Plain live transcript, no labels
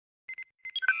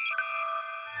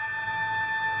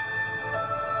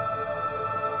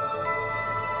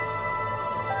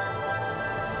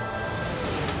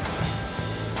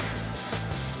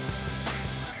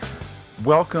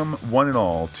Welcome, one and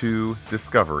all, to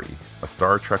Discovery, a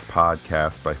Star Trek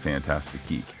podcast by Fantastic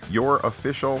Geek, your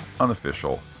official,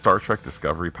 unofficial Star Trek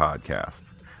Discovery podcast.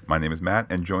 My name is Matt,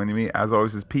 and joining me, as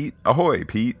always, is Pete. Ahoy,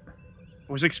 Pete.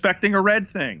 I was expecting a red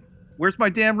thing. Where's my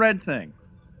damn red thing?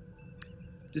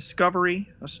 Discovery,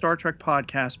 a Star Trek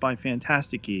podcast by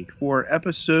Fantastic Geek for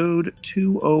episode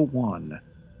 201.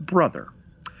 Brother,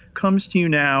 comes to you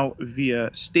now via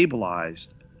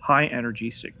stabilized high-energy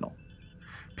signal.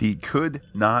 Pete, could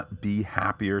not be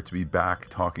happier to be back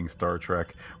talking Star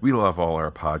Trek. We love all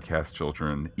our podcast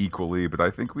children equally, but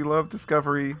I think we love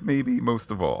Discovery maybe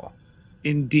most of all.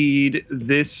 Indeed,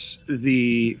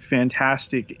 the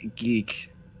Fantastic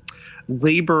Geek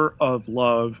labor of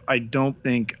love. I don't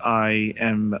think I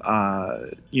am,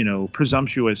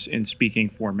 presumptuous in speaking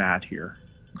for Matt here.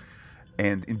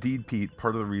 And indeed, Pete,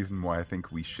 part of the reason why I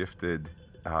think we shifted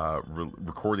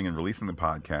recording and releasing the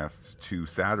podcasts to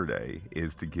Saturday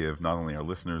is to give not only our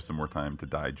listeners some more time to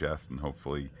digest and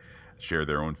hopefully share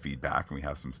their own feedback, and we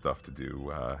have some stuff to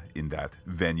do in that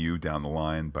venue down the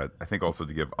line, but I think also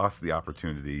to give us the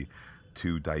opportunity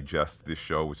to digest this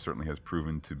show, which certainly has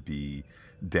proven to be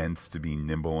dense, to be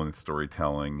nimble in its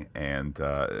storytelling, and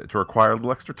to require a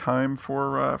little extra time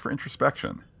for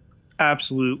introspection.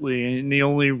 Absolutely. And the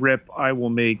only rip I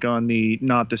will make on the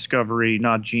not Discovery,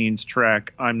 not Gene's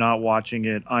Trek, I'm not watching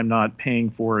it, I'm not paying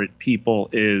for it, people,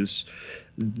 is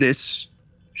this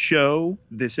show,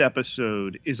 this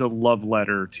episode is a love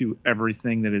letter to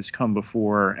everything that has come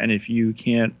before. And if you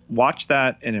can't watch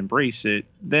that and embrace it,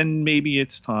 then maybe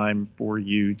it's time for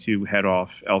you to head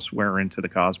off elsewhere into the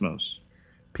cosmos.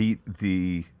 Pete,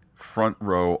 the front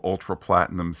row ultra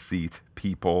platinum seat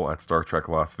people at Star Trek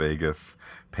Las Vegas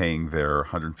paying their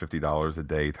 $150 a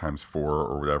day times 4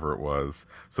 or whatever it was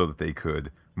so that they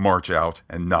could march out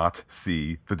and not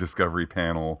see the Discovery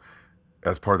panel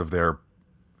as part of their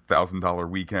 $1,000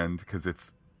 weekend because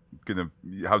it's gonna,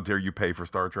 how dare you pay for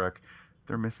Star Trek?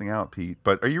 They're missing out, Pete.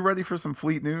 But are you ready for some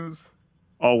fleet news?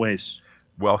 Always.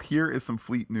 Well, here is some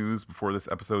fleet news before this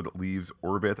episode leaves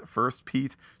orbit. First,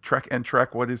 Pete, Trek and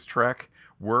Trek, what is Trek?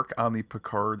 Work on the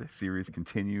Picard series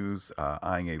continues,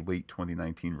 eyeing a late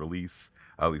 2019 release.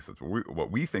 At least that's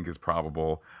what we think is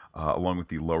probable, along with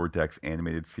the Lower Decks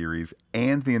animated series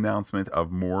and the announcement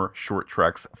of more short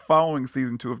treks following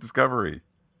season 2 of Discovery.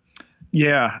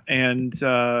 Yeah, and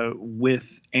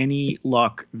with any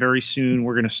luck, very soon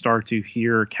we're going to start to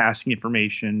hear casting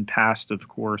information past, of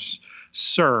course,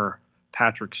 Sir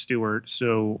Patrick Stewart.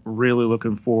 So really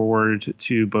looking forward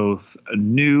to both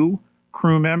new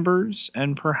crew members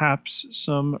and perhaps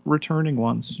some returning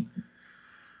ones.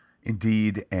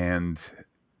 Indeed, and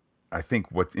I think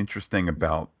what's interesting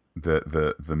about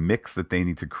the mix that they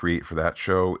need to create for that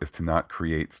show is to not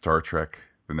create Star Trek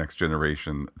the next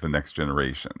generation.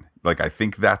 Like, I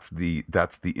think that's the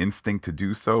instinct to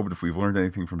do so. But if we've learned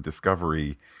anything from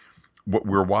Discovery, what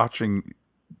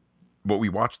we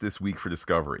watched this week for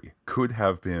Discovery could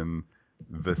have been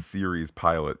the series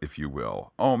pilot, if you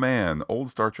will. Oh man,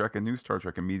 old Star Trek and new Star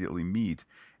Trek immediately meet,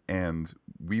 and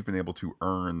we've been able to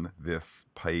earn this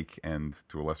Pike and,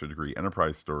 to a lesser degree,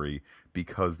 Enterprise story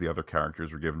because the other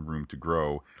characters were given room to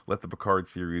grow. Let the Picard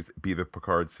series be the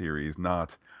Picard series,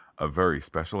 not a very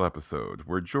special episode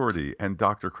where Geordi and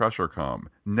Dr. Crusher come.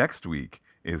 Next week,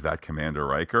 is that Commander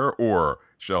Riker, or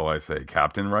shall I say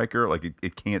Captain Riker? Like,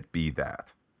 it can't be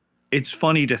that. It's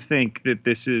funny to think that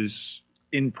this is,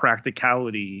 in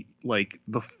practicality, like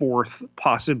the fourth,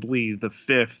 possibly the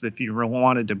fifth, if you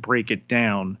wanted to break it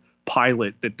down,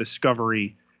 pilot that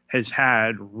Discovery has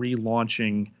had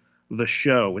relaunching the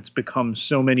show. It's become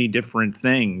so many different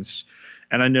things.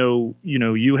 And I know,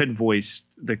 you had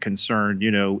voiced the concern,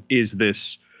 is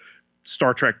this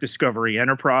Star Trek Discovery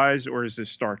Enterprise or is this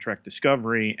Star Trek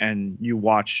Discovery? And you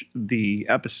watch the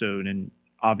episode and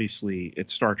obviously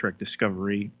it's Star Trek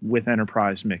Discovery with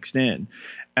Enterprise mixed in.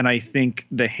 And I think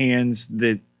the hands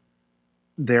that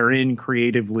they're in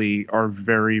creatively are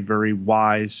very, very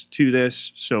wise to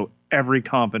this. So every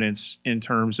confidence in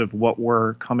terms of what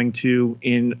we're coming to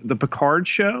in the Picard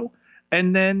show.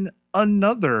 And then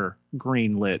another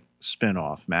greenlit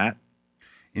spinoff, Matt.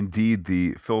 Indeed,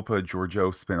 the Philippa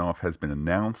Georgiou spinoff has been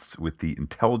announced with the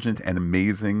intelligent and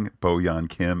amazing Bo-Yeon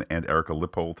Kim and Erica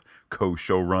Lippold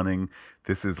co-show running.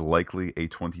 This is likely a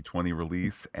 2020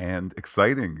 release and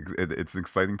exciting. It's an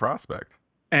exciting prospect.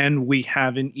 And we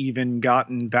haven't even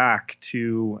gotten back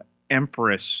to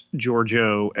Empress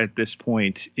Georgiou at this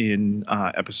point in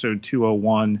episode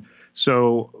 201.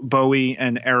 So Bowie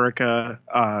and Erica,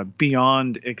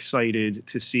 beyond excited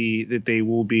to see that they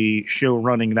will be show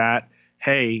running that.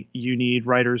 Hey, you need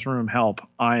writer's room help.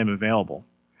 I am available.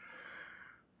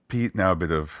 Pete, now a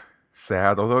bit of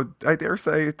Sad, although I dare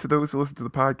say to those who listen to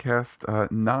the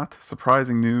podcast, not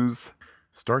surprising news.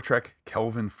 Star Trek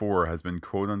Kelvin 4 has been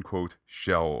quote unquote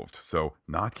shelved. So,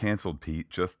 not canceled,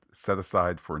 Pete, just set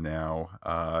aside for now.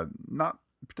 Not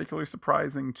particularly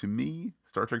surprising to me.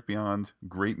 Star Trek Beyond,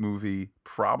 great movie,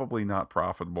 probably not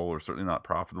profitable, or certainly not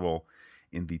profitable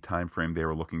in the time frame they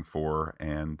were looking for.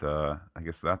 And I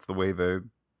guess that's the way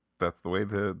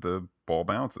the ball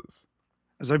bounces.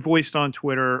 As I voiced on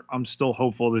Twitter, I'm still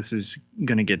hopeful this is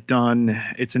going to get done.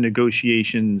 It's a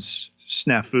negotiations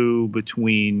snafu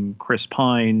between Chris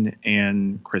Pine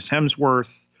and Chris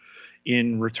Hemsworth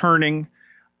in returning.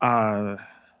 Bottom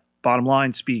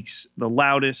line speaks the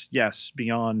loudest. Yes,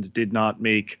 Beyond did not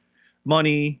make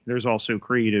money. There's also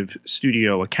creative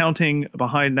studio accounting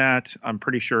behind that. I'm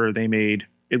pretty sure they made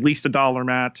at least $1,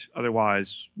 Matt.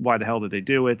 Otherwise, why the hell did they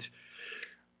do it?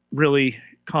 Really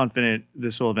confident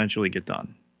this will eventually get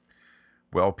done.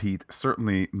 Well, Pete,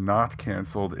 certainly not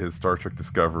canceled is Star Trek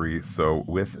Discovery. So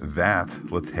with that,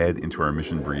 let's head into our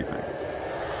mission briefing.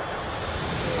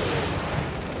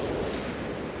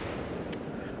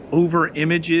 Over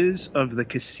images of the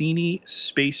Cassini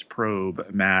space probe,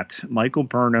 Matt, Michael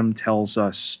Burnham tells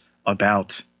us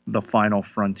about the final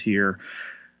frontier.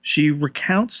 She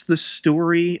recounts the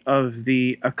story of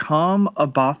the Akam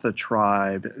Abatha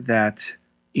tribe that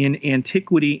in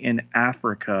antiquity in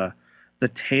Africa, the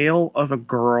tale of a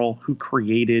girl who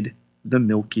created the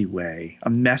Milky Way, a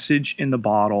message in the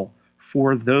bottle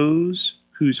for those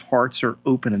whose hearts are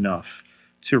open enough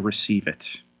to receive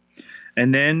it.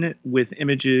 And then with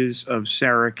images of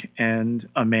Sarek and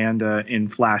Amanda in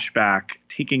flashback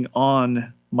taking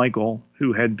on Michael,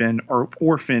 who had been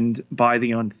orphaned by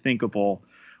the unthinkable,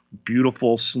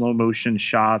 beautiful slow motion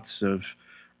shots of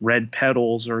red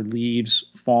petals or leaves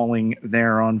falling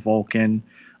there on Vulcan.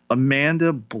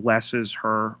 Amanda blesses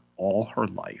her all her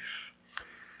life.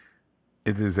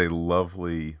 It is a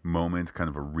lovely moment, kind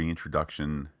of a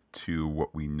reintroduction to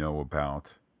what we know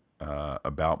about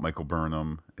Michael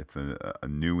Burnham. It's a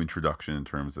new introduction in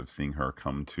terms of seeing her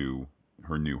come to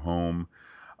her new home.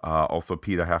 Also,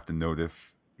 Pete, I have to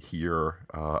notice here,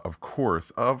 of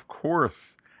course,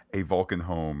 a Vulcan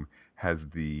home has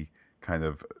the kind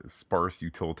of sparse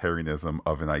utilitarianism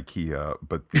of an IKEA,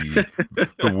 but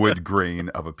the wood grain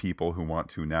of a people who want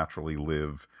to naturally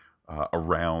live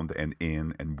around and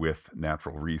in and with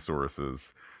natural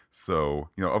resources. So,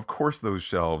 of course, those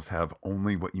shelves have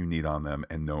only what you need on them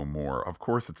and no more. Of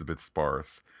course, it's a bit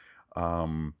sparse.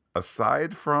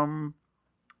 Aside from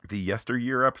the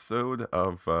yesteryear episode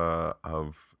of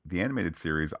the animated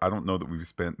series, I don't know that we've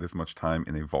spent this much time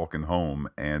in a Vulcan home,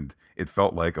 and it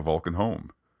felt like a Vulcan home.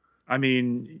 I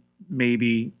mean,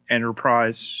 maybe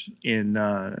Enterprise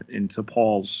into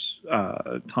Paul's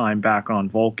time back on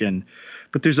Vulcan,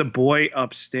 but there's a boy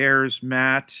upstairs,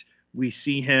 Matt. We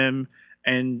see him,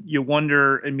 and you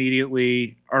wonder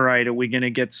immediately, all right, are we going to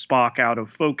get Spock out of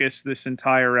focus this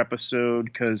entire episode?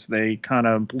 Because they kind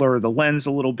of blur the lens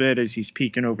a little bit as he's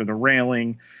peeking over the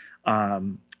railing.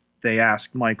 They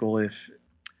ask Michael if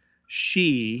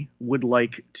she would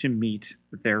like to meet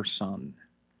their son.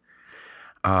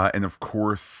 And of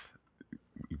course,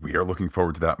 we are looking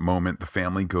forward to that moment. The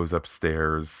family goes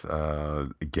upstairs,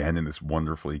 again in this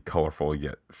wonderfully colorful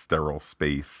yet sterile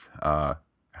space. I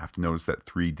have to notice that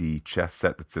 3D chess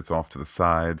set that sits off to the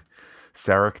side.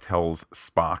 Sarek tells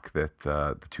Spock that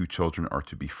the two children are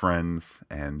to be friends,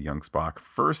 and young Spock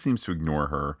first seems to ignore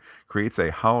her, creates a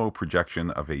hollow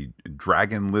projection of a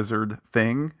dragon lizard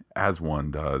thing, as one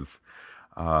does.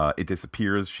 It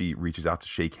disappears. She reaches out to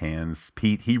shake hands.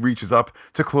 Pete, he reaches up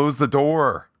to close the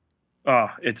door.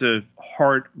 It's a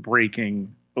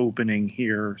heartbreaking opening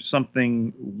here.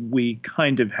 Something we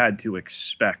kind of had to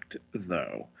expect,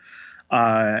 though.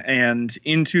 And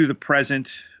into the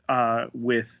present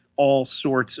with all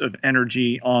sorts of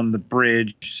energy on the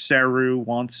bridge. Saru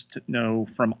wants to know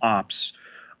from Ops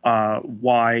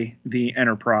why the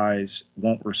Enterprise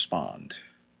won't respond.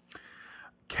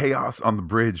 Chaos on the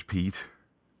bridge, Pete.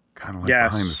 Kind of like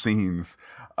behind the scenes.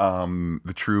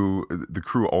 The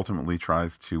crew ultimately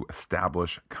tries to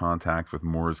establish contact with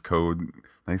Morse code.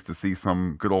 Nice to see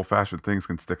some good old-fashioned things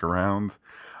can stick around.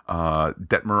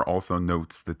 Detmer also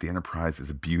notes that the Enterprise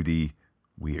is a beauty.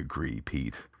 We agree,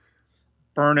 Pete.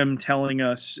 Burnham telling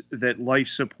us that life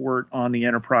support on the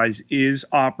Enterprise is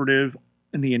operative,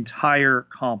 and the entire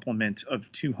complement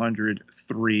of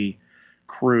 203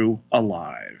 crew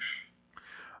alive.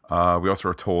 We also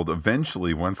are told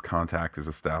eventually, once contact is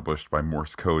established by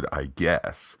Morse code, I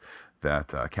guess,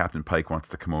 that Captain Pike wants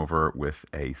to come over with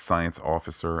a science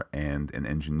officer and an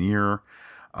engineer.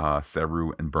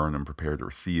 Saru and Burnham prepare to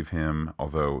receive him,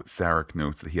 although Sarek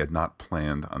notes that he had not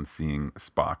planned on seeing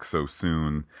Spock so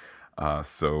soon.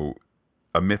 So,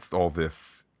 amidst all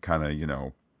this kind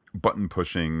of, button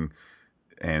pushing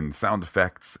and sound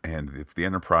effects, and it's the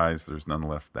Enterprise. There's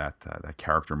nonetheless that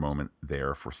character moment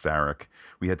there for Sarek.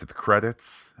 We head to the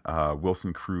credits.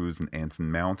 Wilson Cruz and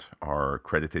Anson Mount are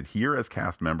credited here as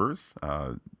cast members,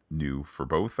 new for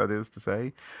both, that is to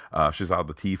say. Shazad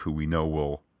Latif, who we know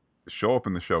will show up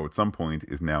in the show at some point,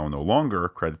 is now no longer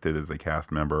credited as a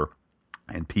cast member.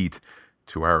 And Pete,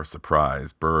 to our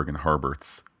surprise, Berg and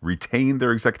Harberts retain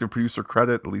their executive producer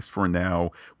credit, at least for now,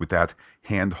 with that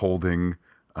hand-holding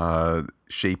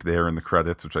shape there in the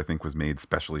credits, which I think was made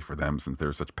specially for them since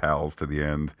they're such pals to the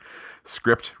end.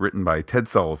 Script written by Ted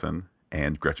Sullivan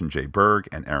and Gretchen J. Berg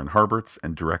and Aaron Harberts,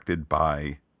 and directed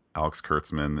by Alex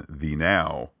Kurtzman, the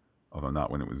now, although not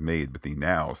when it was made, but the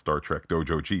now Star Trek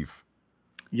Dojo Chief.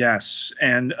 Yes,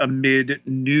 and amid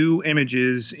new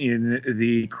images in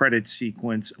the credit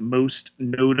sequence, most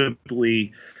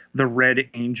notably the Red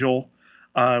Angel,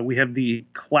 we have the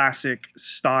classic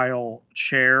style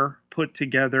chair put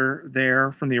together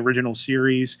there from the original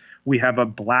series. We have a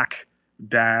black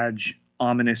badge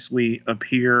ominously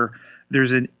appear.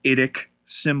 There's an IDIC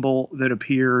symbol that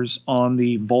appears on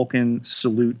the Vulcan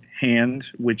salute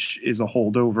hand, which is a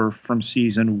holdover from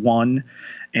season 1.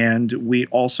 And we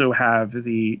also have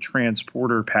the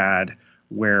transporter pad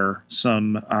where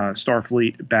some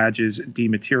Starfleet badges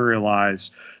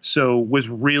dematerialize. So was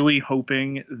really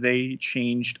hoping they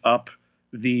changed up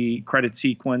the credit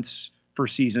sequence for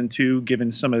season 2,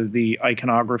 given some of the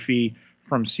iconography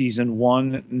from season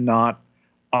 1, not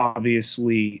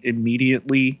obviously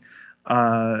immediately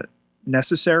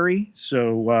necessary.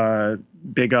 So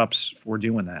big ups for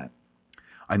doing that.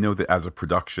 I know that as a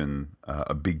production,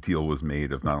 a big deal was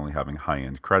made of not only having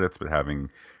high-end credits, but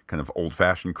having kind of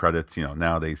old-fashioned credits.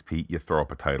 Nowadays, Pete, you throw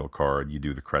up a title card, you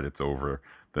do the credits over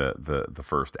the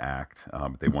first act.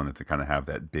 But they wanted to kind of have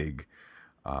that big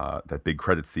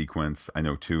credit sequence. I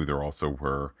know too. There also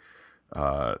were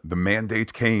the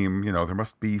mandate came. There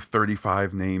must be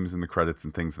 35 names in the credits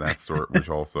and things of that sort. Which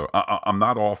also, I'm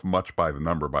not off much by the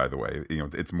number, by the way.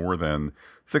 It's more than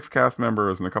 6 cast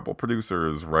members and a couple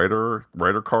producers, writer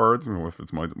card. If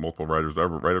it's multiple writers,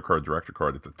 writer card, director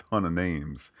card, it's a ton of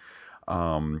names.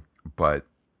 But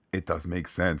it does make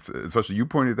sense. Especially you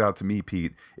pointed out to me,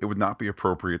 Pete, it would not be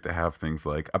appropriate to have things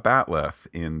like a Batleth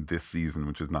in this season,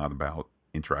 which is not about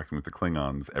interacting with the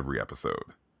Klingons every episode.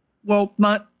 Well,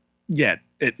 not yet,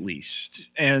 at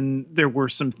least. And there were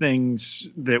some things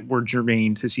that were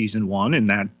germane to season 1 in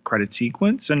that credit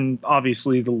sequence. And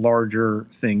obviously the larger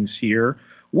things here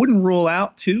wouldn't rule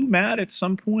out too, Matt, at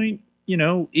some point,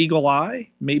 eagle eye,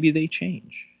 maybe they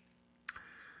change.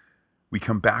 We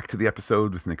come back to the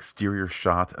episode with an exterior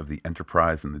shot of the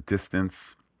Enterprise in the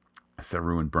distance.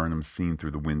 Saru and Burnham seen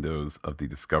through the windows of the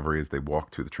Discovery as they walk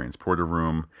to the transporter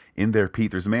room. In there,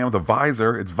 Pete, there's a man with a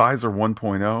visor. It's Visor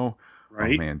 1.0.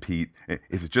 Right. Oh, man, Pete.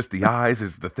 Is it just the eyes?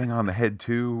 Is the thing on the head,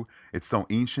 too? It's so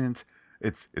ancient.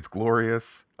 It's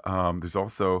glorious. There's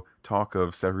also talk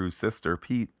of Saru's sister.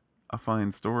 Pete, a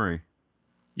fine story.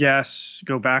 Yes,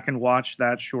 go back and watch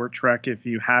that short trek if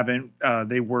you haven't.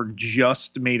 They were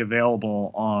just made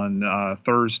available on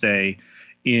Thursday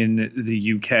in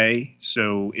the UK.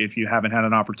 So if you haven't had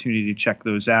an opportunity to check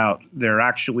those out, they're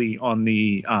actually on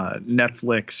the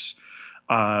Netflix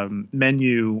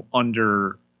menu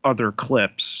under other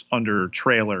clips, under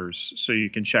trailers. So you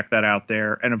can check that out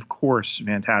there. And of course,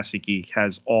 Fantastic Geek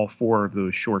has all 4 of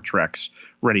those short treks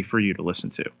ready for you to listen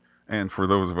to. And for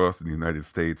those of us in the United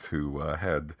States who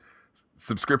had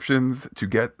subscriptions to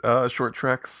get short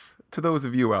treks, to those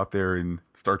of you out there in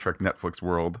Star Trek Netflix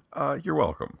world, you're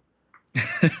welcome.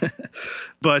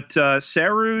 But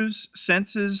Saru's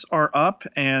senses are up,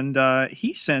 and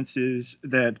he senses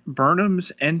that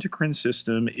Burnham's endocrine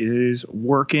system is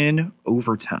working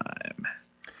overtime.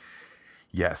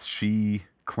 Yes, she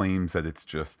claims that it's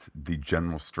just the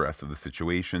general stress of the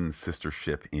situation, sister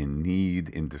ship in need,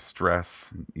 in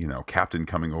distress, captain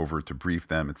coming over to brief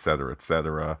them, etc.,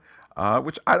 etc.,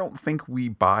 which I don't think we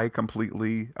buy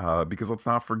completely, because let's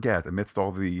not forget, amidst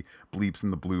all the bleeps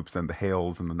and the bloops and the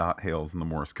hails and the not hails and the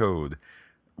Morse code,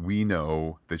 we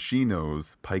know that she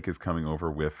knows Pike is coming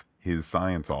over with his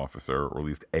science officer, or at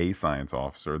least a science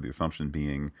officer, the assumption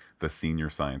being the senior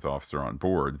science officer on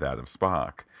board, that of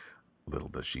Spock. Little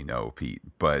does she know, Pete.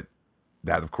 But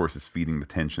that, of course, is feeding the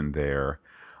tension there.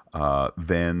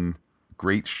 Then,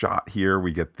 great shot here.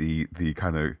 We get the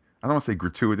kind of, I don't want to say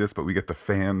gratuitous, but we get the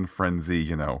fan frenzy,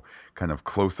 kind of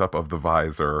close-up of the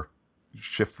visor,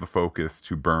 shift the focus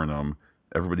to Burnham.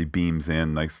 Everybody beams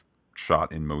in. Nice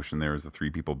shot in motion there as the three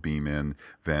people beam in,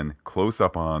 then close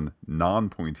up on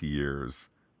non-pointy ears,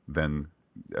 then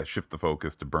shift the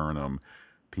focus to Burnham.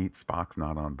 Pete, Spock's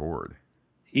not on board.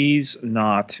 He's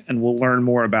not, and we'll learn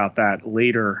more about that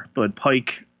later. But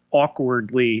Pike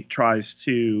awkwardly tries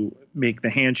to make the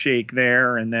handshake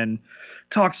there and then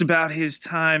talks about his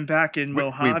time back in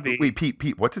Mojave. Wait,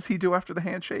 Pete, what does he do after the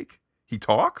handshake? He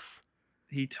talks?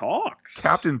 He talks.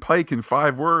 Captain Pike, in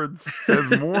 5 words,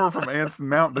 says more from Anson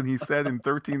Mount than he said in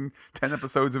 10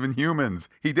 episodes of Inhumans.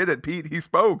 He did it, Pete. He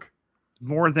spoke.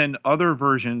 More than other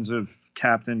versions of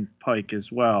Captain Pike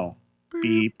as well.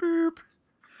 Beep. Boop.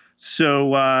 So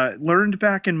learned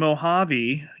back in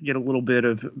Mojave, get a little bit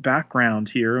of background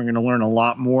here. I'm going to learn a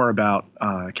lot more about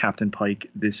Captain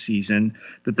Pike this season,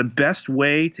 that the best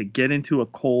way to get into a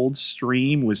cold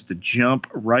stream was to jump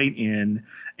right in.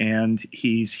 And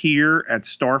he's here at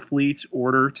Starfleet's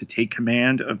order to take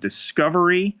command of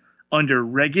Discovery under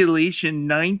Regulation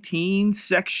 19,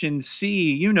 Section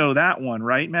C. You know that one,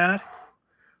 right, Matt?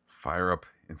 Fire up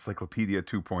Encyclopedia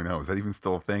 2.0. Is that even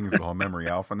still a thing? Is it all Memory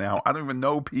Alpha now? I don't even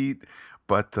know, Pete.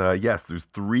 But yes, there's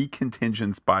 3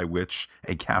 contingents by which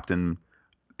a captain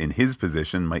in his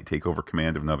position might take over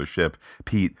command of another ship.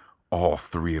 Pete, all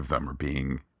 3 of them are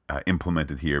being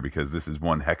implemented here because this is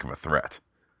one heck of a threat.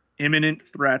 Imminent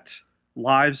threat,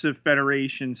 lives of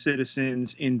Federation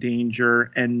citizens in danger,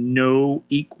 and no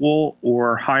equal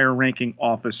or higher ranking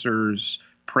officers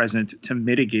present to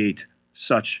mitigate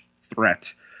such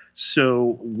threat.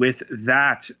 So with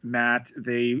that, Matt,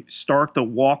 they start the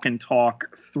walk and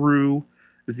talk through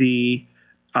the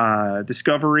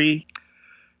Discovery.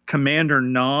 Commander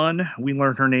Non, we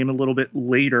learned her name a little bit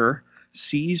later,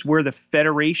 sees where the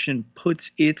Federation puts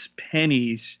its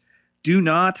pennies. Do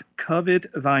not covet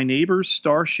thy neighbor's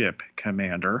starship,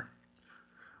 Commander.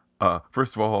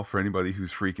 First of all, for anybody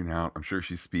who's freaking out, I'm sure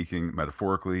she's speaking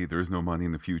metaphorically. There is no money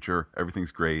in the future.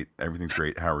 Everything's great. Everything's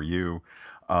great. How are you?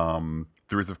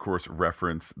 There is, of course,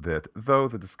 reference that though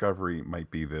the Discovery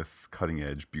might be this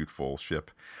cutting-edge, beautiful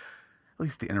ship, at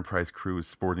least the Enterprise crew is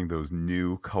sporting those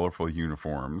new, colorful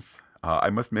uniforms. I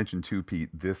must mention, too, Pete,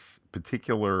 this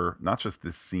particular, not just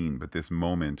this scene, but this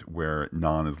moment where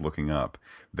Non is looking up,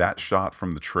 that shot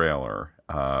from the trailer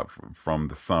from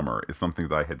the summer is something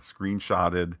that I had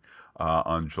screenshotted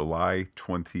on July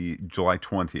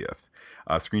 20th.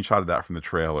 Screenshotted that from the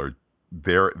trailer.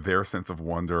 Their sense of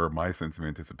wonder, my sense of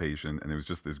anticipation, and it was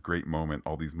just this great moment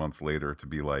all these months later to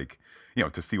be like,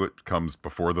 to see what comes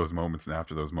before those moments and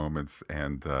after those moments,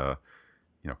 and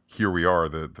here we are,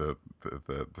 the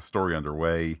story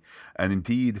underway. And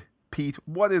indeed, Pete,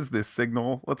 what is this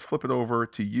signal? Let's flip it over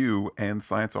to you and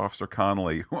Science Officer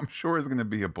Connolly, who I'm sure is going to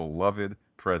be a beloved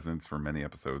presence for many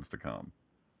episodes to come.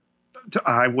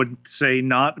 I would say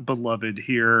not beloved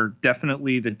here.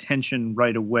 Definitely the tension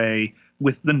right away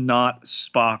with the not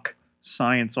Spock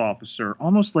science officer,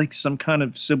 almost like some kind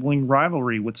of sibling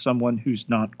rivalry with someone who's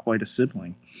not quite a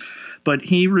sibling. But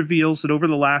he reveals that over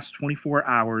the last 24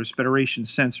 hours, Federation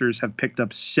sensors have picked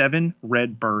up 7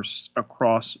 red bursts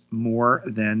across more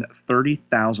than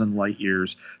 30,000 light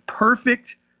years.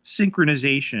 Perfect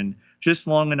synchronization, just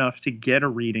long enough to get a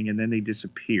reading, and then they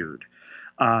disappeared.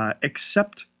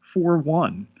 Except for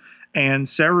one. And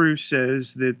Saru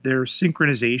says that their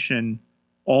synchronization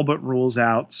all but rules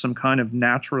out some kind of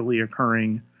naturally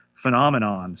occurring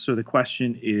phenomenon. So the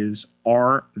question is,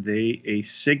 are they a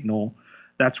signal?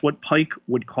 That's what Pike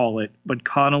would call it. But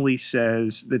Connolly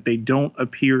says that they don't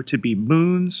appear to be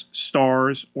moons,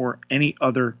 stars, or any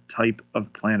other type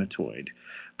of planetoid.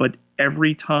 But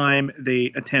every time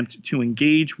they attempt to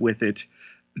engage with it,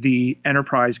 the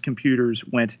Enterprise computers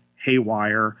went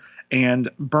haywire. And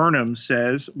Burnham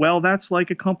says, well, that's like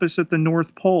a compass at the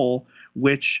North Pole,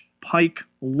 which Pike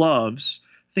loves,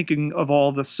 thinking of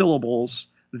all the syllables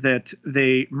that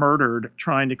they murdered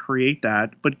trying to create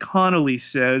that. But Connolly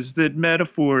says that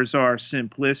metaphors are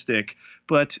simplistic.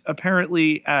 But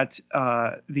apparently at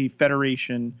the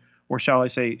Federation, or shall I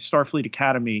say Starfleet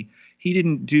Academy, he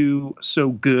didn't do so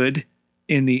good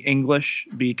in the English,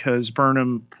 because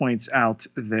Burnham points out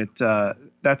that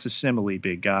that's a simile,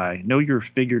 big guy. Know your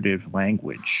figurative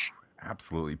language.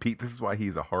 Absolutely. Pete, this is why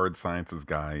he's a hard sciences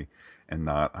guy and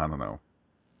not, I don't know,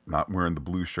 not wearing the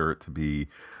blue shirt to be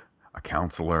a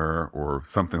counselor or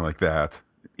something like that.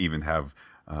 Even have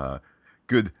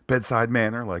good bedside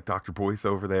manner like Dr. Boyce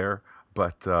over there.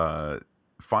 But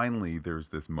finally, there's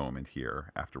this moment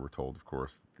here after we're told, of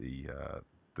course,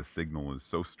 the signal is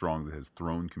so strong that it has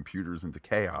thrown computers into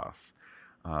chaos.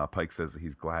 Pike says that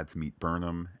he's glad to meet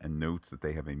Burnham and notes that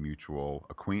they have a mutual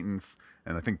acquaintance.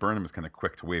 And I think Burnham is kind of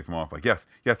quick to wave him off, like, yes,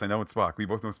 I know it's Spock. We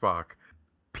both know Spock.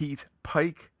 Pete,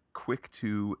 Pike quick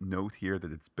to note here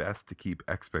that it's best to keep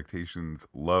expectations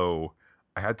low.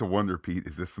 I had to wonder, Pete,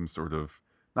 is this some sort of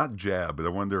not jab, but I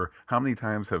wonder how many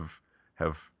times have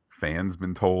fans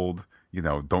been told,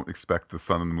 don't expect the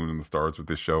sun and the moon and the stars with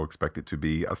this show. Expect it to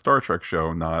be a Star Trek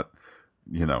show, not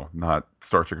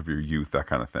Star Trek of your youth, that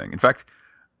kind of thing. In fact,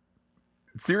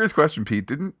 serious question, Pete,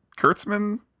 didn't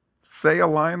Kurtzman say a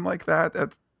line like that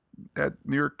at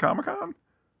New York Comic Con?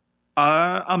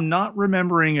 I'm not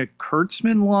remembering a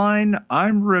Kurtzman line.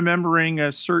 I'm remembering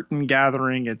a certain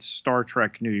gathering at Star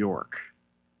Trek New York.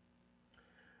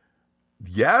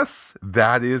 Yes,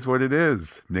 that is what it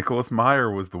is. Nicholas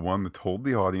Meyer was the one that told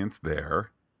the audience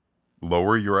there,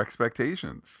 lower your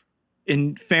expectations.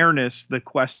 In fairness, the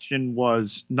question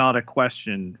was not a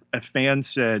question. A fan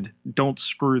said, "Don't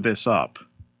screw this up."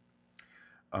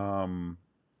 I'm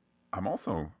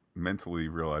also mentally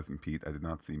realizing, Pete, I did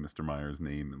not see Mr. Meyer's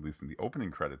name, at least in the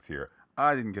opening credits here.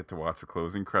 I didn't get to watch the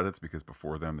closing credits because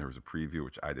before them there was a preview,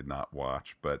 which I did not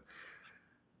watch. But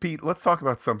Pete, let's talk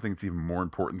about something that's even more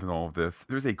important than all of this.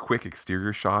 There's a quick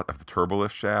exterior shot of the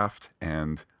turbolift shaft,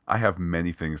 and I have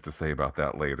many things to say about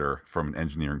that later from an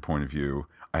engineering point of view.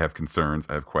 I have concerns,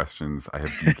 I have questions, I have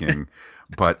geeking,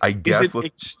 but I guess... Is it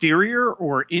exterior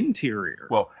or interior?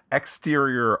 Well,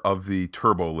 exterior of the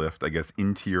turbolift, I guess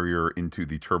interior into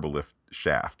the turbolift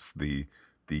shafts, the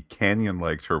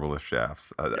canyon-like turbolift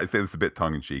shafts. I say this a bit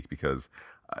tongue-in-cheek because,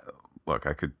 look,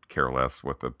 I could care less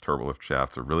what the turbolift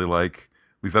shafts are really like.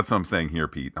 At least that's what I'm saying here,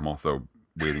 Pete. I'm also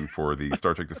waiting for the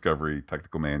Star Trek Discovery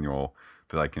technical manual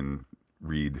that I can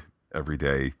read every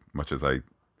day, much as I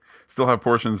still have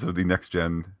portions of the Next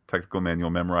Gen technical manual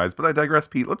memorized. But I digress,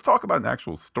 Pete. Let's talk about an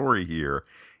actual story here.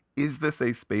 Is this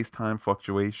a space-time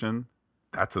fluctuation?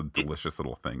 That's a delicious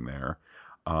little thing there.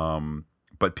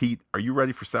 But Pete, are you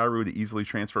ready for Saru to easily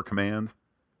transfer command?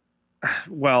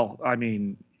 Well, I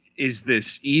mean, is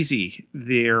this easy?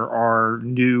 There are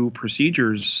new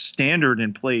procedures standard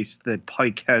in place that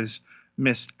Pike has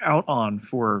missed out on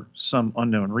for some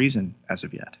unknown reason as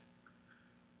of yet.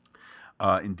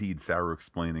 Indeed, Saru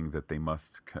explaining that they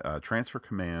must transfer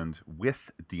command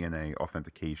with DNA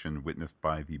authentication witnessed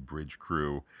by the bridge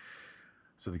crew.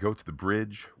 So they go to the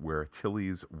bridge where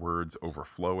Tilly's words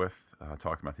overfloweth,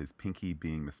 talking about his pinky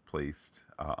being misplaced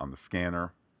on the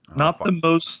scanner. Not the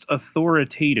most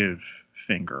authoritative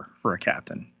finger for a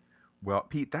captain. Well,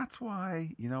 Pete, that's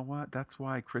why, you know what? That's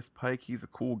why Chris Pike, he's a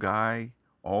cool guy.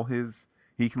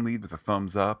 He can lead with a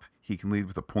thumbs up. He can lead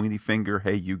with a pointy finger.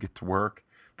 Hey, you get to work.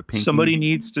 The pinky. Somebody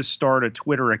needs to start a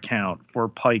Twitter account for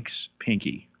Pike's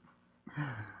pinky.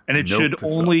 And it should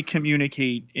only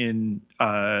communicate in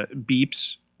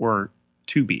beeps or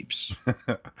 2 beeps.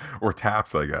 Or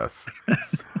taps, I guess.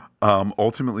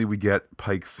 Ultimately, we get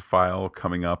Pike's file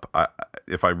coming up.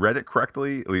 If I read it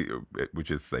correctly,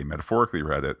 which is, say, metaphorically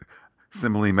read it,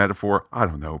 simile, metaphor, I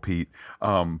don't know, Pete.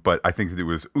 But I think that it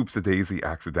was oops-a-daisy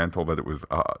accidental that it was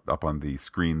up on the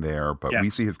screen there. But yes, we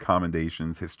see his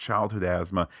commendations, his childhood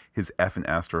asthma, his F in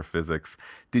astrophysics.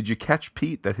 Did you catch,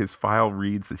 Pete, that his file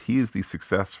reads that he is the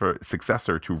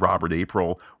successor to Robert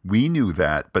April? We knew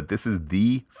that, but this is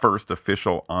the first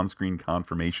official on-screen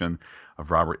confirmation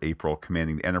of Robert April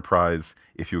commanding the Enterprise,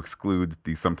 if you exclude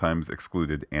the sometimes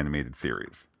excluded animated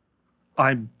series.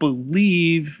 I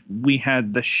believe we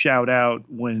had the shout out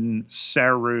when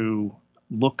Saru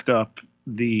looked up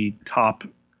the top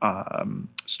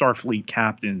Starfleet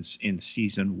captains in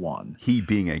season 1. He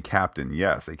being a captain,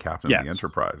 yes, a captain of the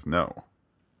Enterprise, no.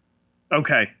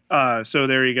 Okay, so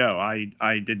there you go.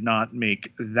 I did not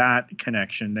make that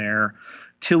connection there.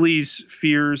 Tilly's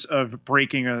fears of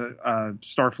breaking a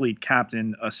Starfleet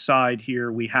captain aside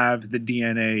here, we have the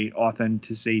DNA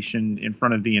authentication in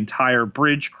front of the entire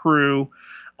bridge crew.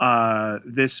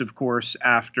 This, of course,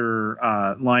 after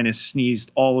Linus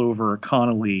sneezed all over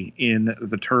Connolly in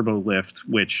the turbo lift,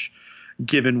 which,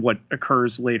 given what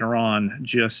occurs later on,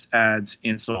 just adds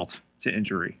insult to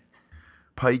injury.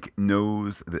 Pike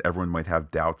knows that everyone might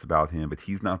have doubts about him, but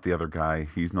he's not the other guy.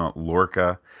 He's not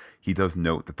Lorca. He does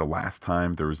note that the last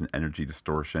time there was an energy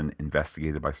distortion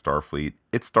investigated by Starfleet,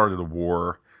 it started a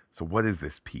war. So what is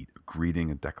this, Pete? A greeting,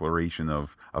 a declaration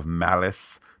of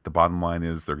malice? The bottom line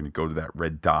is they're going to go to that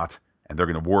red dot, and they're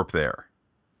going to warp there.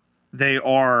 They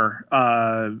are.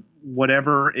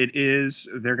 Whatever it is,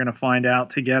 they're going to find out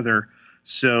together.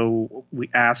 So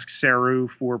we ask Saru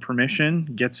for permission,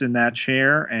 gets in that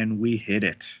chair, and we hit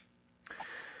it.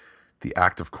 The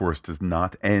act, of course, does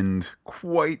not end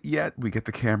quite yet. We get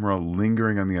the camera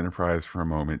lingering on the Enterprise for a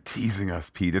moment, teasing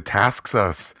us, Pete. It tasks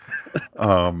us.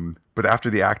 But after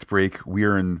the act break,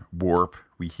 we're in warp.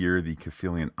 We hear the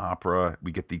Caecilian opera.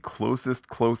 We get the closest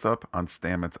close-up on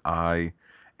Stamets' eye.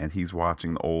 and he's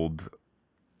watching the old,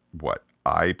 what,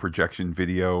 eye projection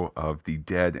video of the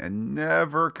dead and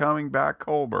never coming back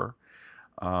Kolber.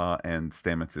 And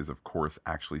Stamets is, of course,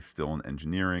 actually still in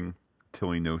engineering.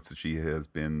 Tilly notes that she has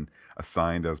been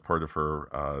assigned as part of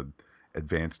her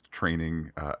advanced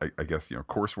training, I guess,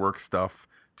 coursework stuff,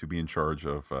 to be in charge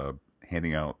of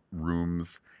handing out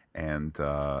rooms. And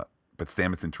but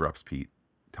Stamets interrupts Pete.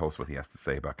 Tell us what he has to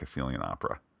say about Caecilian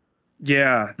opera.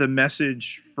 Yeah, the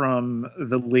message from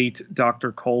the late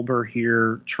Dr. Kolber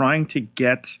here, trying to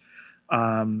get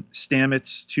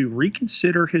Stamets to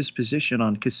reconsider his position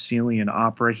on Caecilian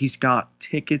opera. He's got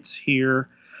tickets here.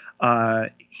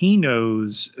 He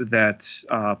knows that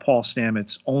Paul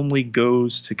Stamets only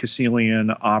goes to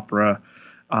Caecilian opera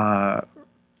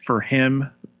for him,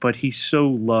 but he so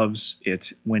loves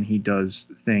it when he does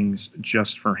things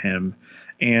just for him.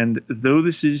 And though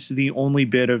this is the only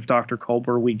bit of Dr.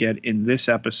 Kolber we get in this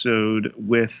episode,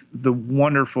 with the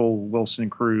wonderful Wilson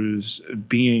Cruz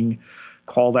being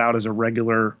called out as a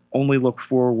regular, only look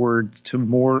forward to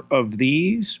more of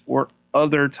these or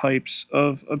other types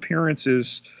of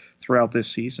appearances throughout this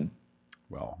season.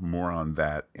 Well, more on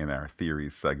that in our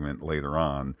theories segment later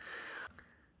on.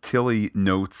 Tilly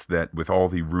notes that with all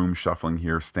the room shuffling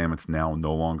here, Stamets now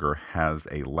no longer has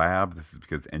a lab. This is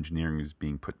because engineering is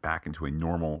being put back into a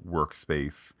normal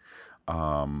workspace.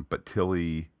 But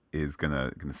Tilly is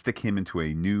gonna stick him into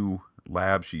a new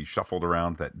lab. She shuffled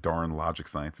around that darn logic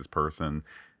sciences person.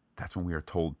 That's when we are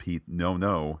told, Pete,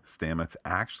 no, Stamets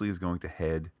actually is going to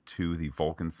head to the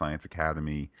Vulcan Science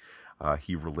Academy.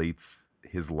 He relates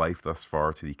his life thus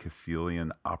far to the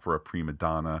Caecilian opera prima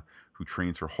donna who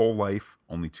trains her whole life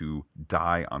only to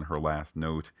die on her last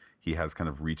note. He has kind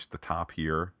of reached the top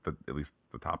here, at least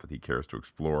the top that he cares to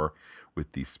explore,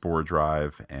 with the spore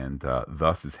drive, and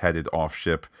thus is headed off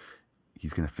ship.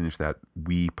 He's going to finish that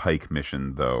Wee Pike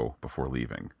mission, though, before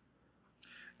leaving.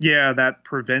 Yeah, that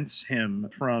prevents him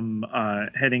from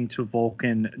heading to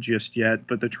Vulcan just yet,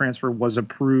 but the transfer was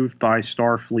approved by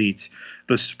Starfleet.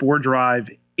 The spore drive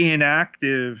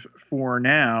inactive for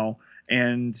now,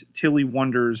 and Tilly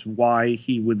wonders why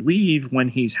he would leave when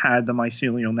he's had the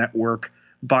mycelial network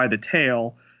by the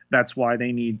tail. That's why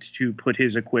they need to put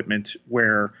his equipment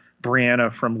where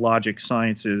Brianna from Logic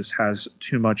Sciences has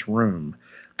too much room.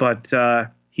 But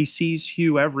he sees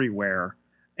Hugh everywhere,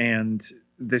 and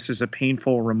this is a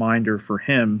painful reminder for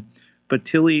him. But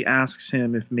Tilly asks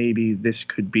him if maybe this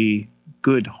could be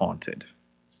good haunted.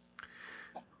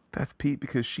 That's Pete,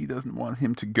 because she doesn't want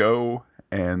him to go,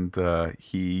 and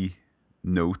he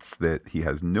notes that he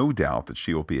has no doubt that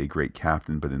she will be a great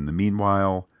captain, but in the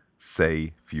meanwhile,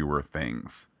 say fewer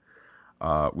things.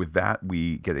 With that,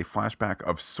 we get a flashback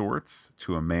of sorts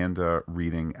to Amanda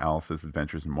reading Alice's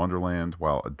Adventures in Wonderland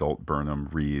while adult Burnham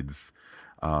reads.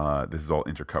 This is all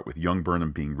intercut with young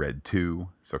Burnham being read too,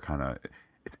 so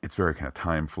it's very kind of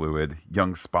time fluid.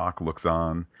 Young Spock looks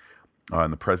on.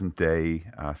 In the present day,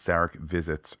 Sarek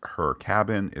visits her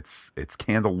cabin. It's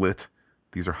candle lit.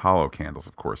 These are hollow candles,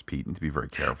 of course, Pete. You need to be very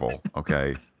careful.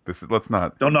 Okay, let's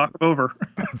not. Don't knock them over.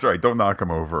 That's right. Don't knock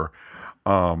them over.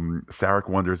 Sarek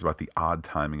wonders about the odd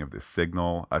timing of this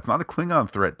signal. It's not a Klingon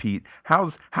threat, Pete. How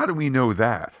do we know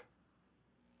that?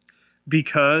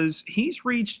 Because he's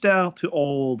reached out to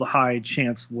old High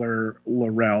Chancellor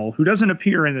L'Rell, who doesn't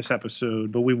appear in this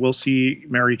episode, but we will see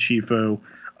Mary Chieffo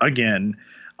again.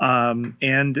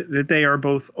 And that they are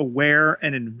both aware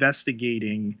and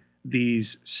investigating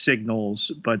these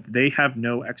signals, but they have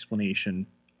no explanation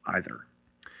either.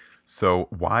 So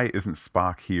why isn't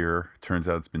Spock here? Turns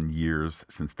out it's been years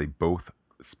since they both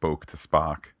spoke to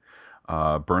Spock.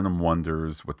 Burnham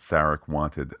wonders what Sarek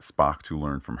wanted Spock to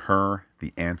learn from her.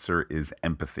 The answer is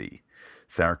empathy.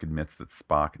 Sarek admits that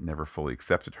Spock never fully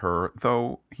accepted her,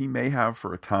 though he may have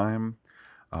for a time.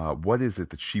 What is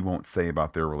it that she won't say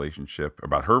about their relationship,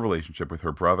 about her relationship with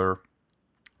her brother?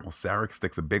 Well, Sarek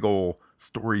sticks a big ol'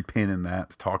 story pin in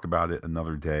that to talk about it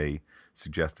another day,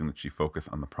 suggesting that she focus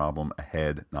on the problem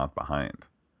ahead, not behind.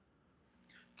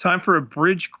 Time for a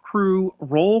bridge crew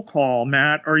roll call.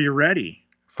 Matt, are you ready?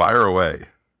 Fire away.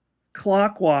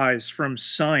 Clockwise from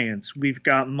science, we've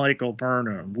got Michael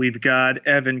Burnham. We've got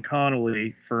Evan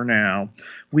Connolly for now.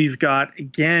 We've got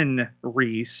Gen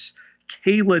Reese,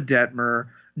 Kayla Detmer,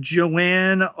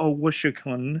 Joanne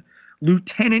Owushikun,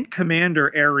 Lieutenant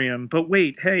Commander Arium. But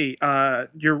wait, hey,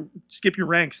 skip your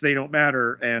ranks. They don't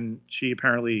matter. And she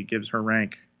apparently gives her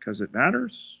rank because it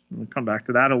matters. We'll come back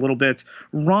to that a little bit.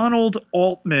 Ronald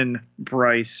Altman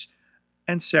Bryce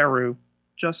and Saru.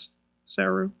 Just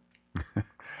Saru.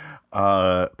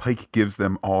 Pike gives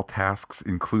them all tasks,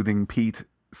 including Pete,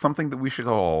 something that we should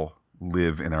all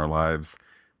live in our lives.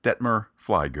 Detmer,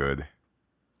 fly good.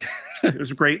 It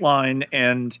was a great line,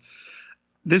 and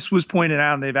this was pointed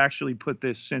out, and they've actually put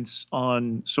this since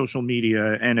on social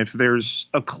media. And if there's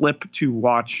a clip to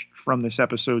watch from this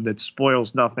episode that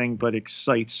spoils nothing but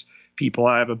excites people,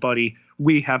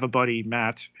 we have a buddy,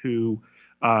 Matt, who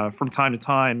from time to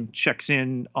time checks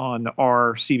in on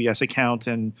our CBS account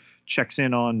and checks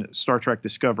in on Star Trek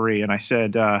Discovery. And I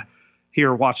said,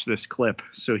 here, watch this clip.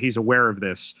 So he's aware of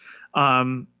this.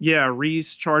 Yeah,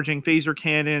 Reese charging phaser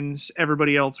cannons,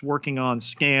 everybody else working on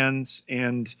scans,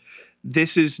 and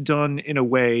this is done in a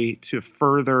way to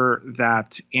further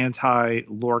that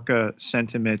anti-Lorca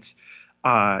sentiment.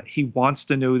 He wants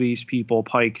to know these people,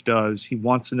 Pike does. He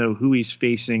wants to know who he's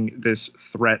facing this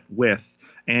threat with.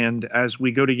 And as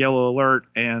we go to Yellow Alert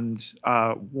and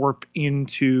warp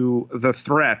into the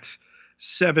threat,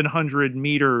 700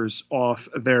 meters off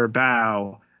their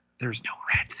bow, there's no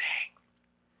red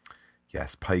thing.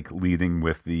 Yes, Pike leading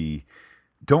with the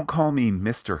 "Don't call me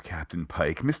Mr. Captain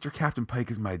Pike. Mr. Captain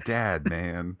Pike is my dad,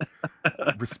 man.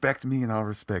 Respect me and I'll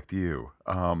respect you."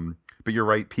 But you're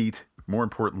right, Pete. More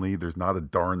importantly, there's not a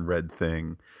darn red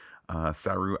thing.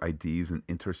 Saru IDs an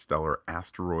interstellar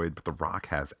asteroid, but the rock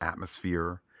has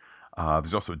atmosphere.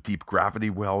 There's also a deep gravity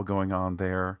well going on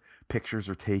there. Pictures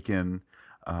are taken.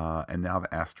 And now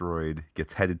the asteroid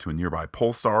gets headed to a nearby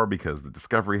pulsar because the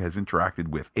Discovery has interacted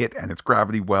with it and its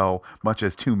gravity well, much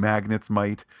as two magnets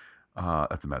might.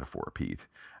 That's a metaphor, Pete.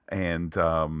 And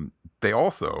they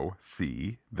also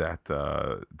see that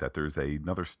there's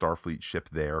another Starfleet ship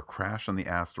there, crash on the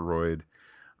asteroid.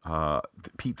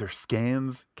 Pete, their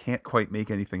scans can't quite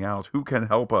make anything out. Who can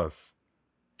help us?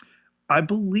 I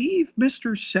believe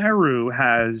Mr. Saru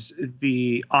has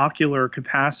the ocular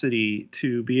capacity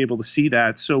to be able to see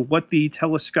that. So what the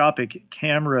telescopic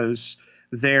cameras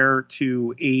there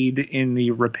to aid in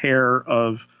the repair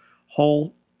of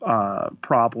hull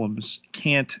problems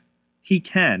he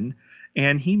can,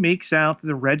 and he makes out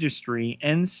the registry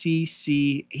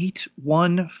NCC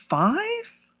 815.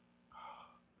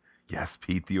 Yes,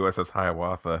 Pete, the USS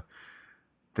Hiawatha.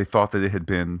 They thought that it had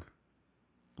been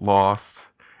lost.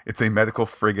 It's a medical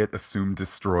frigate assumed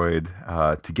destroyed.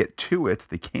 To get to it,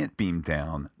 they can't beam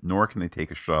down, nor can they take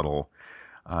a shuttle.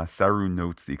 Saru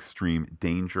notes the extreme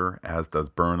danger, as does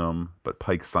Burnham, but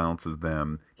Pike silences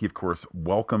them. He, of course,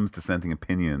 welcomes dissenting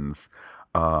opinions,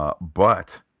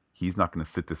 but he's not going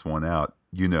to sit this one out.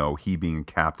 You know, he being a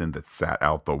captain that sat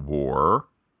out the war.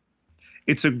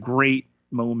 It's a great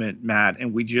moment, Matt,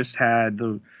 and we just had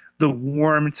the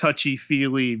warm,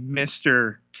 touchy-feely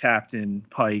Mr. Captain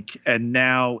Pike, and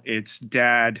now it's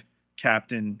Dad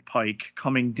Captain Pike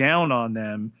coming down on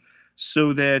them,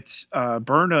 so that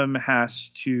Burnham has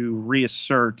to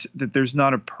reassert that there's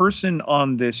not a person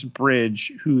on this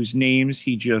bridge whose names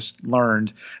he just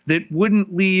learned that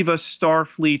wouldn't leave a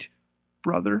Starfleet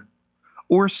brother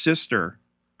or sister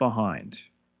behind.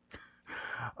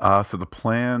 So the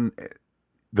plan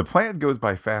goes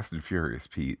by fast and furious,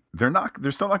 Pete. They're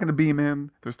still not going to beam in.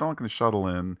 They're still not going to shuttle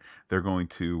in. They're going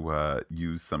to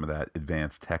use some of that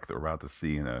advanced tech that we're about to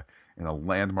see in a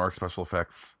landmark special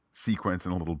effects sequence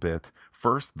in a little bit.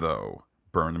 First, though,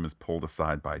 Burnham is pulled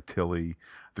aside by Tilly.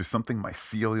 There's something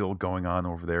mycelial going on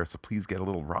over there, so please get a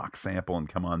little rock sample and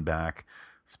come on back.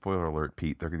 Spoiler alert,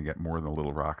 Pete, they're going to get more than a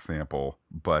little rock sample.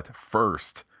 But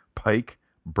first, Pike,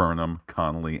 Burnham,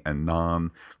 Connolly, and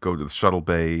Nan go to the shuttle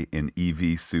bay in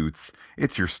EV suits.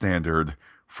 It's your standard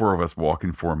four of us walk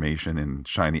in formation in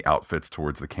shiny outfits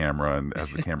towards the camera, and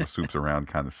as the camera swoops around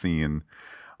kind of scene.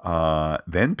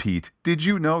 Then, Pete, did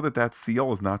you know that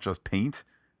seal is not just paint?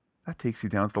 That takes you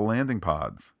down to the landing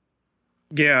pods.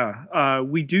 Yeah,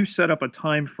 we do set up a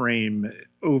time frame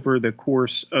over the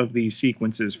course of these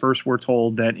sequences. First, we're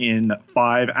told that in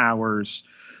 5 hours,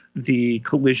 the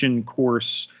collision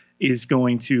course is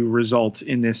going to result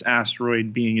in this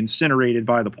asteroid being incinerated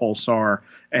by the pulsar.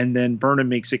 And then Burnham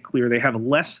makes it clear they have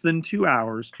less than 2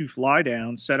 hours to fly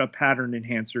down, set up pattern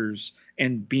enhancers,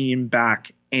 and beam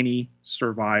back any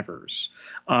survivors.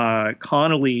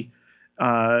 Connolly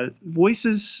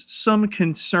voices some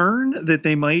concern that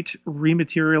they might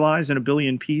rematerialize in a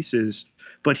billion pieces,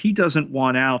 but he doesn't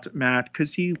want out, Matt,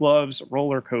 because he loves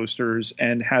roller coasters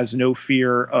and has no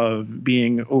fear of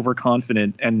being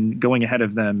overconfident and going ahead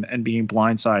of them and being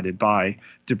blindsided by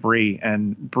debris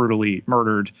and brutally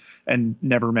murdered and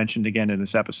never mentioned again in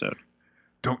this episode.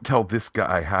 Don't tell this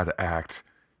guy how to act,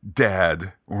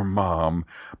 Dad or Mom.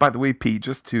 By the way, Pete,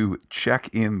 just to check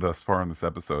in thus far in this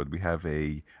episode, we have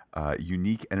a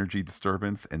unique energy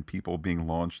disturbance and people being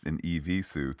launched in EV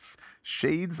suits.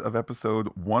 Shades of episode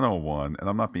 101, and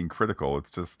I'm not being critical.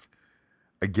 It's just,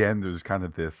 again, there's kind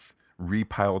of this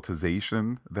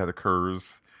repilotization that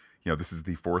occurs. this is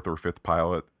the fourth or fifth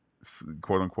pilot,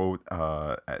 quote unquote,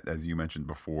 as you mentioned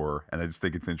before, and I just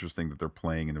think it's interesting that they're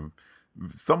playing in a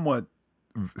somewhat,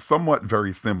 somewhat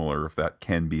very similar, if that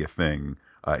can be a thing,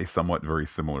 a somewhat very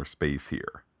similar space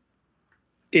here.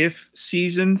 If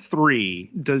season three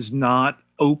does not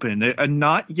open, a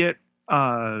not yet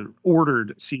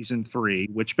ordered season three,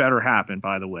 which better happen,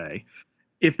 by the way,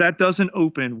 if that doesn't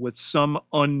open with some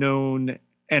unknown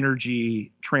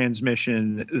energy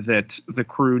transmission that the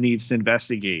crew needs to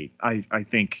investigate, I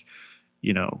think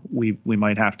we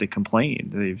might have to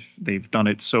complain. They've done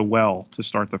it so well to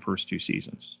start the first two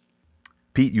seasons.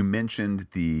 Pete, you mentioned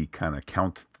the kind of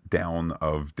countdown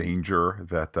of danger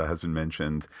that has been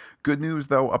mentioned. Good news,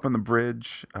 though, up on the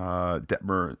bridge.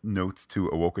 Detmer notes to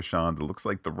Awokashan that it looks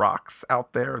like the rocks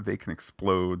out there, they can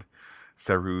explode.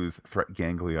 Saru's threat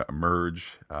ganglia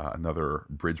emerge. Another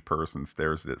bridge person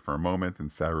stares at it for a moment,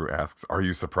 and Saru asks, "Are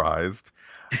you surprised?"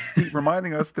 Pete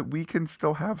reminding us that we can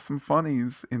still have some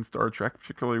funnies in Star Trek,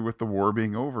 particularly with the war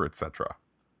being over, etc.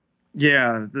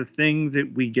 Yeah, the thing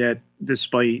that we get,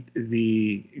 despite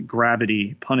the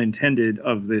gravity, pun intended,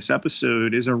 of this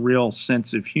episode is a real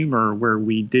sense of humor where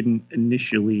we didn't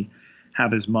initially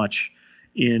have as much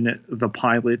in the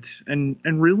pilot and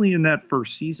really in that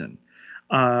first season.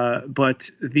 But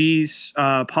these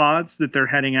pods that they're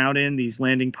heading out in, these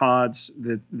landing pods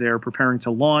that they're preparing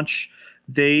to launch,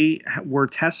 they were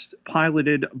test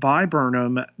piloted by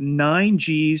Burnham, 9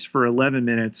 Gs for 11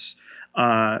 minutes.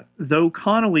 Though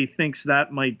Connolly thinks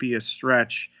that might be a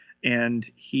stretch, and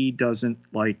he doesn't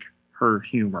like her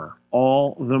humor.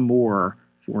 All the more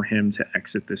for him to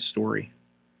exit this story.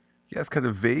 He has kind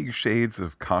of vague shades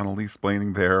of Connolly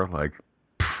splaining there, like,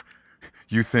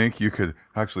 you think you could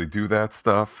actually do that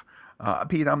stuff?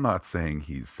 Pete, I'm not saying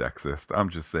he's sexist. I'm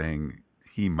just saying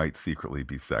he might secretly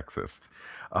be sexist.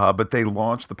 But they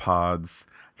launch the pods.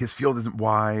 His field isn't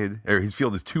wide, or his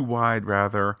field is too wide,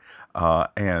 rather.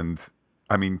 And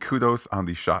I mean, kudos on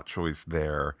the shot choice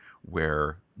there,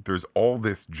 where there's all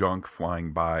this junk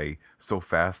flying by so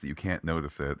fast that you can't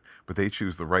notice it, but they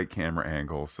choose the right camera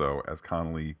angle. So as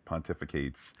Connolly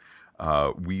pontificates,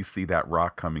 we see that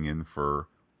rock coming in for,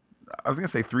 I was going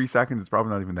to say 3 seconds. It's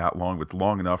probably not even that long, but it's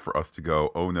long enough for us to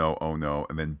go, oh no,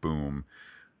 and then boom,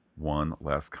 one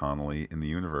less Connolly in the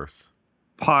universe.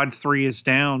 Pod 3 is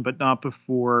down, but not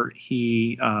before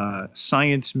he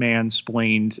science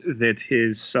mansplained that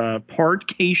his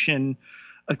Partcation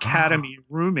Academy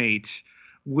roommate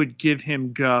would give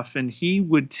him guff, and he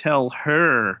would tell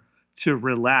her to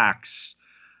relax.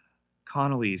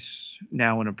 Connolly's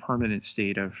now in a permanent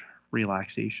state of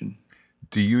relaxation.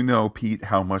 Do you know, Pete,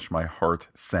 how much my heart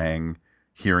sang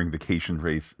hearing the Cation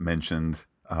race mentioned?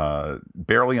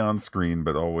 Barely on screen,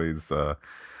 but always, I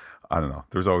don't know.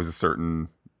 There's always a certain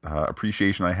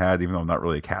appreciation I had, even though I'm not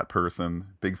really a cat person.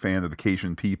 Big fan of the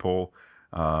Cation people.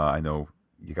 I know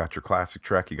you got your classic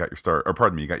Trek, you got your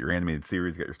you got your animated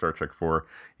series, you got your Star Trek 4,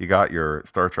 you got your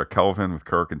Star Trek Kelvin with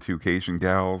Kirk and two Cation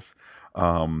gals.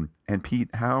 And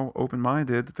Pete, how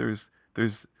open-minded. There's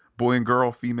boy and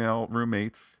girl, female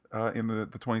roommates in the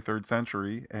 23rd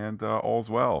century, and all's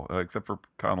well, except for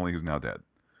Connolly, who's now dead.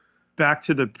 Back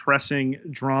to the pressing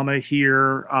drama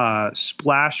here,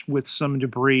 splashed with some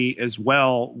debris as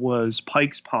well was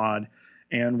Pike's pod,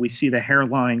 and we see the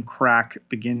hairline crack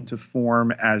begin to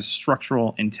form as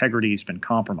structural integrity has been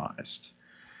compromised.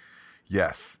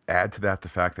 Yes, add to that the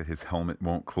fact that his helmet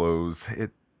won't close.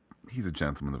 He's a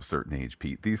gentleman of a certain age,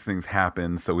 Pete. These things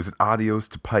happen. So is it adios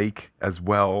to Pike as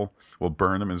well? Well,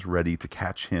 Burnham is ready to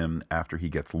catch him after he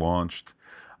gets launched.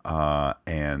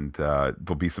 And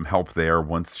there'll be some help there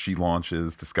once she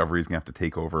launches. Discovery's going to have to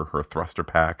take over her thruster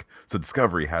pack. So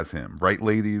Discovery has him. Right,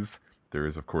 ladies? There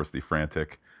is, of course, the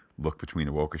frantic look between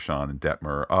Awokashan and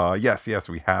Detmer. Yes,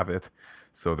 we have it.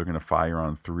 So they're going to fire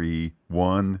on 3.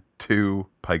 1, 2.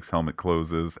 Pike's helmet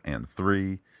closes. And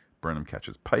 3. Burnham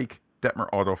catches Pike. Detmer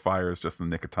auto fires just in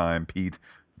the nick of time. Pete,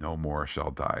 no more shall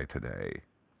die today.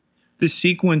 This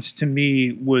sequence to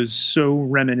me was so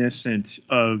reminiscent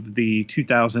of the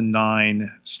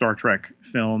 2009 Star Trek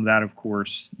film, that of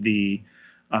course the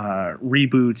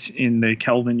reboot in the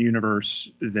Kelvin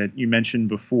universe that you mentioned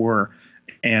before,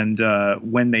 and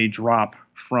when they drop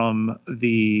from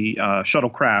the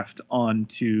shuttlecraft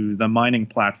onto the mining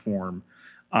platform.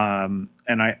 And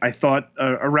I thought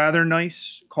a rather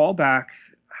nice callback.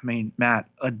 I mean, Matt,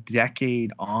 a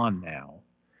decade on now.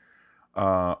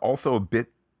 Also a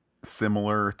bit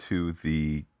similar to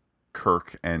the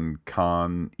Kirk and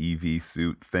Khan EV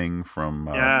suit thing from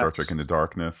Star Trek Into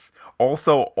Darkness.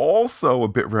 Also a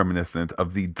bit reminiscent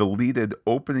of the deleted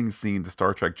opening scene to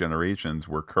Star Trek Generations,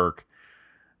 where Kirk,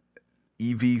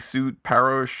 EV suit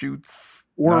parachutes,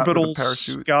 not with a Orbital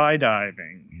parachute.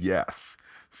 skydiving. Yes.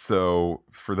 So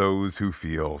for those who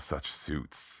feel such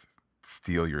suits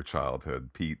steal your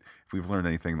childhood, Pete, if we've learned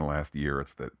anything in the last year,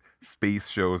 it's that space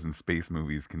shows and space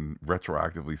movies can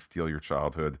retroactively steal your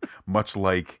childhood, much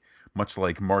like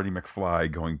Marty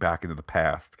McFly going back into the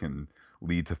past can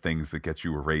lead to things that get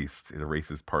you erased. It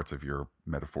erases parts of your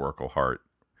metaphorical heart.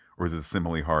 Or is it a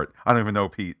simile heart? I don't even know,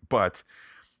 Pete, but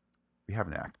we have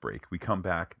an act break. We come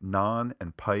back. Non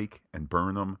and Pike and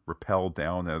Burnham rappel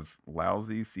down as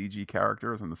lousy CG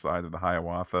characters on the side of the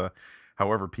Hiawatha.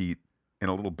 However, Pete, in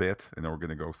a little bit, and then we're going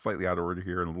to go slightly out of order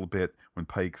here in a little bit, when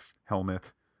Pike's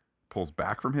helmet pulls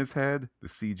back from his head, the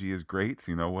CG is great.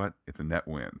 So you know what? It's a net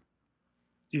win.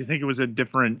 Do you think it was a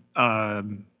different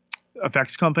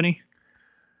effects company?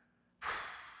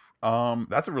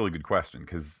 That's a really good question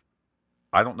because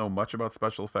I don't know much about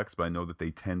special effects, but I know that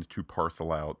they tend to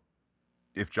parcel out.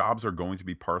 If jobs are going to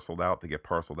be parceled out, they get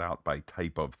parceled out by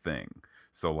type of thing.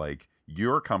 So like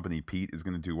your company, Pete, is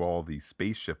going to do all the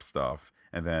spaceship stuff,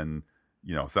 and then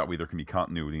so that way there can be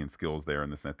continuity and skills there,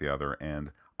 and this and that, the other.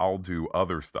 And I'll do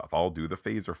other stuff. I'll do the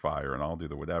phaser fire, and I'll do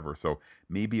the whatever. So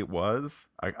maybe it was.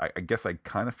 I guess I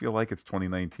kind of feel like it's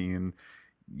 2019.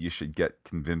 You should get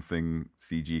convincing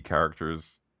CG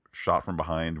characters shot from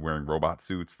behind wearing robot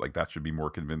suits. Like that should be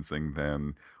more convincing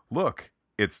than look.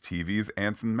 It's TV's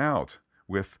Anson Mount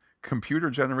with computer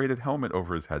generated helmet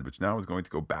over his head, which now is going to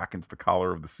go back into the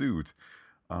collar of the suit.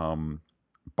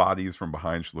 Bodies from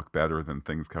behind should look better than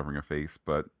things covering a face,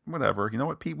 but whatever. You know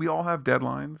what, Pete? We all have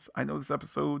deadlines. I know this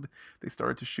episode, they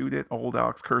started to shoot it. Old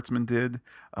Alex Kurtzman did,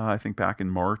 I think back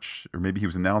in March, or maybe he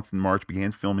was announced in March,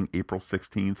 began filming April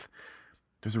 16th.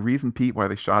 There's a reason, Pete, why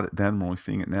they shot it then. We're only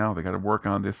seeing it now. They got to work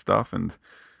on this stuff, and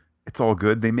it's all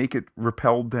good. They make it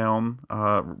rappelling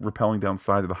down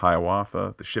side of the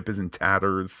Hiawatha. The ship is in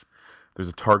tatters. There's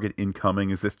a target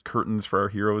incoming. Is this curtains for our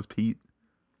heroes, Pete?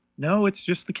 No, it's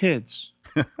just the kids.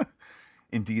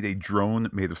 Indeed, a drone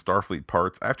made of Starfleet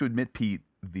parts. I have to admit, Pete,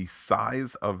 the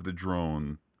size of the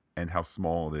drone and how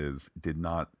small it is did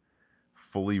not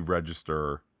fully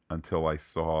register until I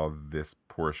saw this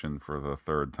portion for the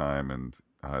third time, and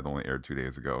it only aired 2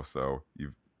 days ago. So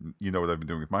you know what I've been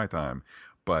doing with my time,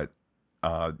 but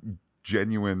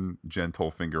genuine gentle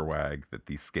finger wag that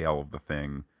the scale of the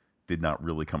thing did not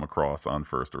really come across on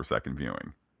first or second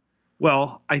viewing.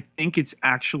 Well, I think it's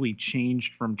actually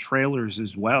changed from trailers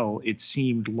as well. It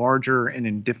seemed larger and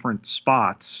in different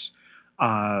spots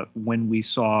when we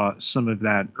saw some of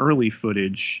that early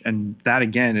footage. And that,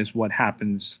 again, is what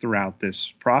happens throughout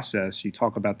this process. You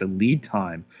talk about the lead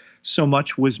time. So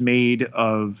much was made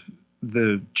of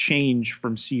the change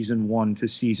from season 1 to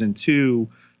season 2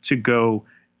 to go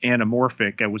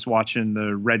anamorphic. I was watching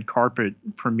the red carpet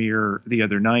premiere the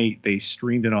other night. They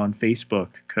streamed it on Facebook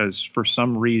because for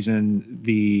some reason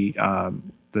the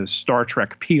Star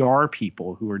Trek PR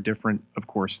people, who are different, of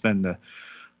course, than the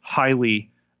highly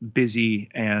busy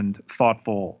and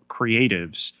thoughtful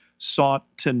creatives, sought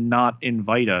to not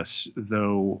invite us,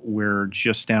 though we're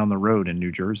just down the road in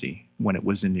New Jersey when it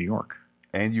was in New York.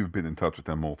 And you've been in touch with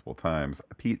them multiple times.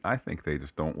 Pete, I think they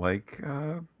just don't like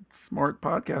smart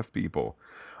podcast people.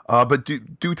 But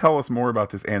do tell us more about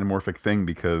this anamorphic thing,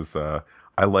 because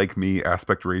I like me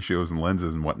aspect ratios and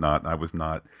lenses and whatnot. I was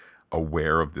not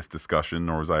aware of this discussion,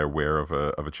 nor was I aware of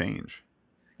a change.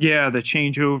 Yeah, the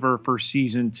changeover for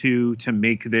season 2 to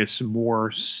make this more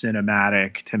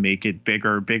cinematic, to make it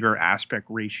bigger aspect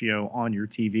ratio on your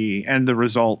TV, and the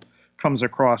result comes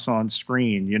across on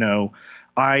screen.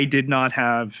 I did not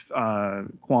have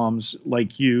qualms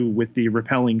like you with the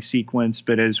rappelling sequence,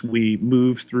 but as we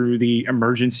move through the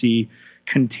emergency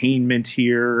containment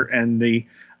here and the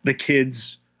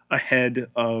kids ahead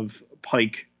of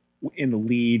Pike in the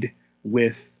lead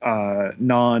with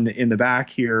Non in the back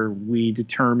here, we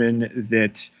determine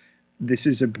that this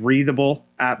is a breathable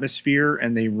atmosphere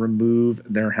and they remove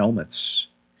their helmets.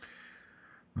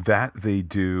 That they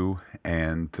do,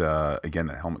 and again,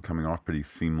 that helmet coming off, pretty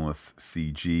seamless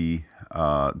CG.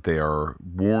 They are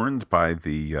warned by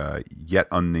the yet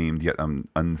unnamed, yet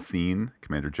unseen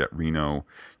Commander Jet Reno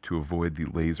to avoid the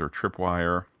laser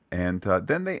tripwire. And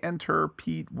then they enter,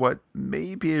 Pete, what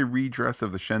may be a redress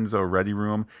of the Shenzhou Ready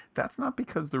Room. That's not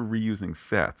because they're reusing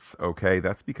sets, okay?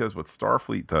 That's because what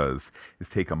Starfleet does is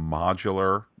take a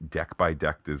modular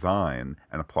deck-by-deck design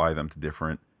and apply them to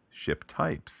different ship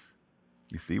types.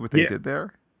 You see what they did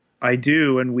there? I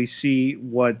do, and we see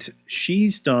what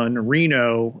she's done.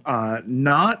 Reno,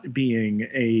 not being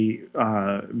a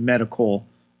medical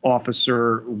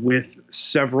officer, with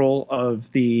several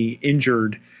of the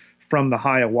injured from the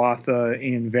Hiawatha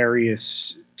in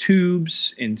various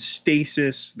tubes in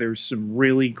stasis. There's some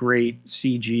really great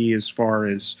CG as far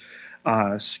as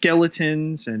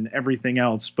skeletons and everything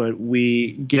else, but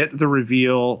we get the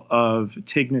reveal of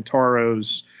Tig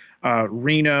Notaro's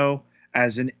Reno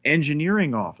as an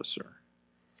engineering officer.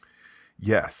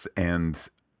 Yes, and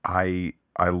I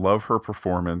love her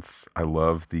performance. I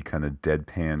love the kind of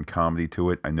deadpan comedy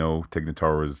to it. I know Tig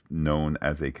Notaro is known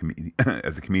as a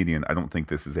as a comedian. I don't think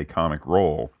this is a comic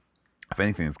role. If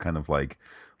anything, it's kind of like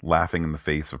laughing in the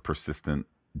face of persistent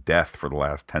death for the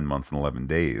last 10 months and 11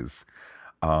 days.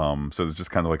 So there's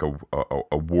just kind of like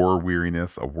a war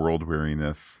weariness, a world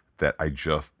weariness that I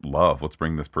just love. Let's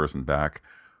bring this person back.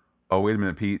 Oh, wait a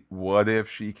minute, Pete. What if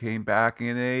she came back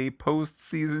in a post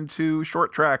season 2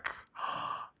 short track?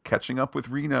 Catching Up with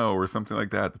Reno or something like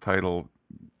that. The title,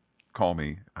 call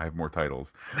me. I have more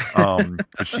titles.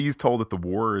 But she's told that the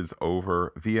war is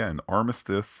over via an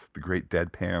armistice. The great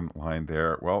deadpan line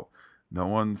there. Well, no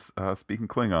one's speaking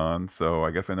Klingon, so I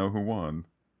guess I know who won.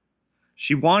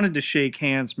 She wanted to shake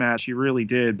hands, Matt. She really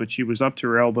did, but she was up to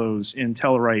her elbows in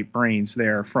Tellarite brains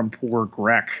there from poor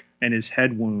Grek and his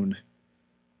head wound.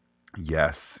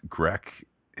 Yes, Grek,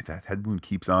 that head wound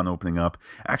keeps on opening up.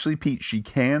 Actually, Pete, she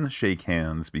can shake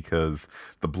hands because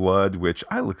the blood, which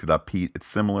I looked it up, Pete, it's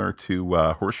similar to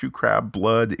horseshoe crab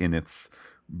blood in its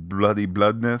bloody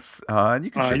bloodness. And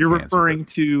you can shake You're hands with referring it.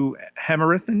 to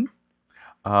Hemerithin?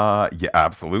 Yeah,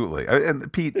 absolutely.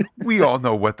 And Pete, we all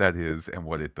know what that is and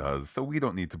what it does, so we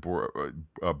don't need to bore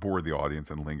the audience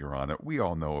and linger on it. We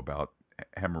all know about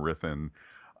Hemerithin.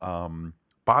 Um,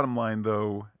 Bottom line,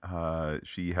 though,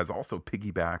 she has also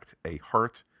piggybacked a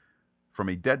heart from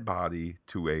a dead body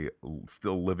to a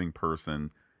still living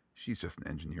person. She's just an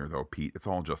engineer, though, Pete. It's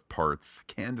all just parts.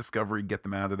 Can Discovery get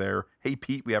them out of there? Hey,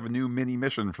 Pete, we have a new mini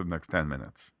mission for the next 10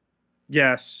 minutes.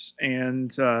 Yes, and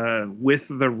with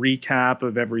the recap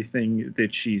of everything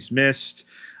that she's missed,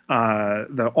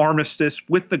 the armistice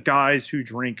with the guys who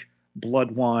drink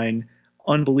blood wine,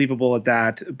 unbelievable at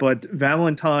that. But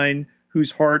Valentine, whose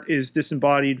heart is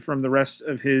disembodied from the rest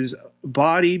of his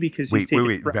body because he's taken.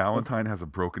 Wait. Valentine has a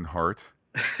broken heart?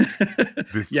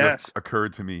 This just Yes,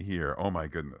 occurred to me here. Oh, my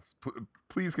goodness.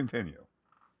 Please continue.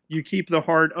 you keep the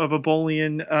heart of a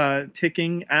Bolian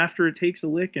ticking after it takes a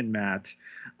licking, Matt.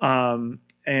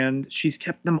 And she's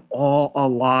kept them all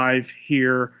alive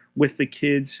here with the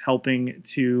kids helping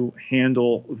to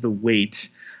handle the weight.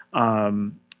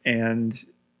 And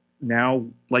now,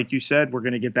 like you said, we're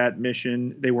going to get that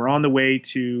mission. They were on the way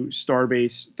to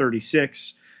Starbase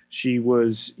 36. She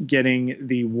was getting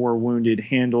the war wounded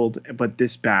handled, but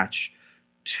this batch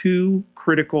too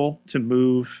critical to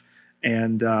move.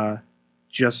 And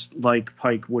just like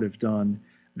Pike would have done,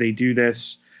 they do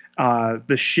this.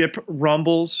 The ship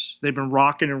rumbles. They've been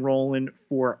rocking and rolling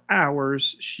for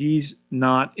hours. She's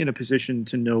not in a position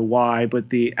to know why,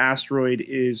 but the asteroid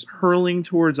is hurling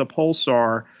towards a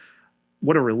pulsar.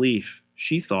 What a relief.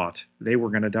 She thought they were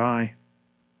going to die.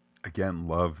 Again,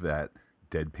 love that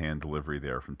deadpan delivery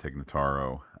there from Tig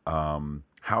Notaro.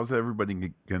 How's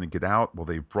everybody going to get out? Well,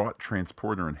 they brought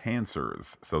transporter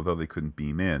enhancers, so though they couldn't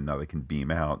beam in, now they can beam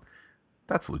out.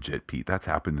 That's legit, Pete. That's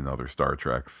happened in other Star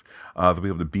Treks. They'll be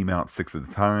able to beam out 6 at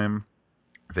a time.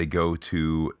 They go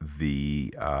to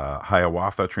the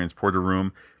Hiawatha transporter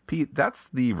room. Pete, that's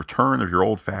the return of your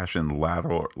old-fashioned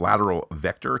lateral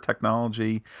vector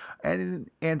technology, and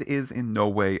is in no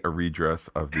way a redress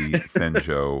of the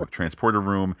Senjo transporter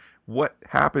room. What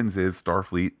happens is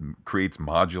Starfleet creates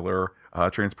modular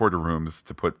transporter rooms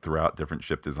to put throughout different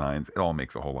ship designs. It all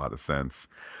makes a whole lot of sense.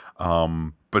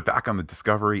 But back on the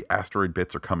Discovery, asteroid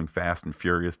bits are coming fast and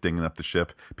furious, dinging up the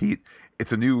ship. Pete,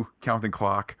 it's a new counting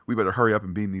clock. We better hurry up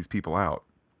and beam these people out.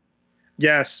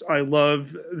 Yes, I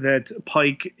love that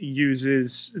Pike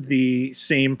uses the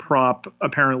same prop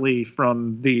apparently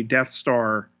from the Death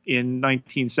Star in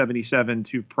 1977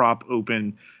 to prop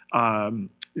open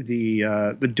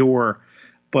the door.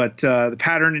 But the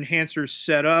pattern enhancers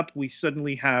set up. We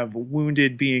suddenly have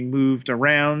wounded being moved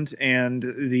around, and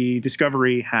the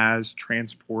Discovery has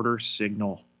transporter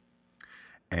signal.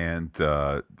 And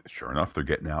sure enough, they're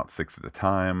getting out 6 at a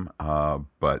time.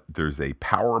 But there's a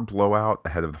power blowout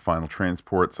ahead of the final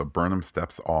transport. So Burnham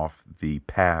steps off the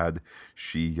pad.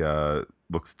 She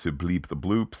looks to bleep the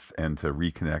bloops and to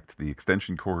reconnect the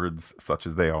extension cords, such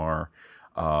as they are.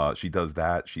 She does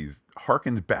that. She's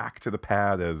harkened back to the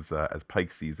pad as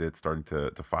Pike sees it, starting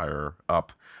to fire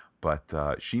up. But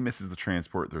she misses the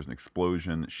transport. There's an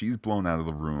explosion. She's blown out of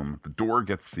the room. The door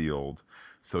gets sealed.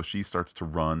 So she starts to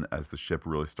run as the ship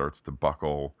really starts to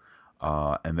buckle.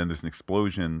 And then there's an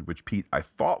explosion, which, Pete, I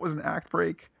thought was an act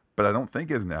break, but I don't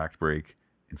think is an act break.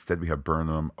 Instead, we have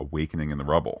Burnham awakening in the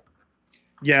rubble.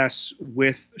 Yes,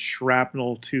 with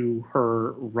shrapnel to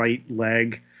her right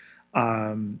leg,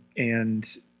 and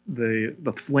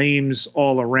the flames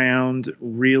all around,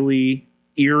 really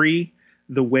eerie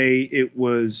the way it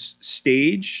was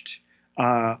staged,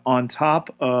 on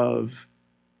top of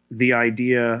the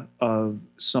idea of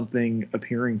something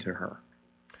appearing to her.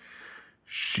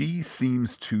 She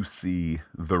seems to see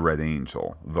the Red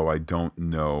Angel, though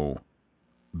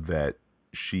that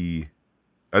she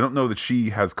I don't know that she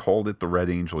has called it the Red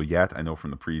Angel yet. I know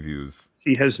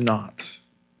She has not.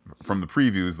 from the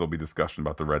previews there'll be discussion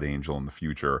about the Red Angel in the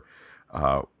future,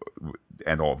 uh,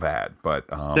 and all that. But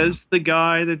Says the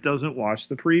guy that doesn't watch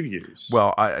the previews.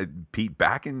 well, Pete,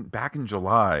 back in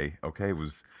July, okay, it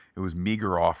was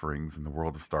meager offerings in the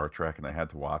world of Star Trek, and I had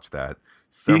to watch that Do you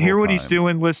several hear what he's times.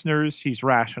 doing, listeners? He's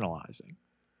rationalizing.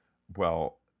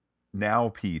 Well, now,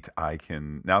 Pete, I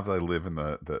can, now that I live in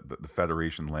the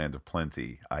Federation land of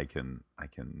plenty, I can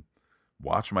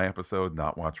watch my episode,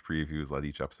 not watch previews, let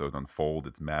each episode unfold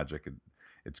its magic and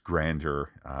its grandeur,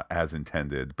 as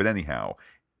intended. But anyhow,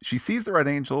 she sees the Red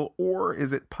Angel, or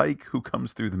is it Pike who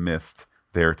comes through the mist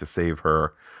there to save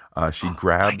her? She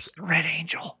grabs Pike's the Red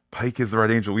Angel. Pike is the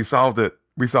Red Angel. We solved it.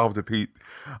 We solved it, Pete.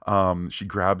 She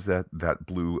grabs that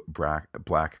blue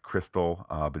black crystal,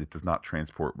 but it does not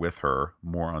transport with her.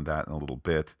 More on that in a little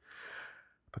bit.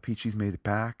 But Pete, she's made it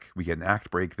back. We get an act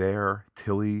break there.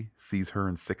 Tilly sees her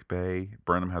in sick bay.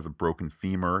 Burnham has a broken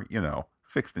femur.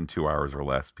 Fixed in 2 hours or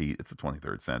less. Pete, it's the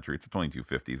 23rd century. It's the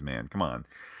 2250s, man. Come on.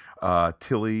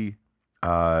 Tilly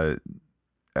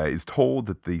is told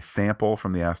that the sample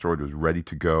from the asteroid was ready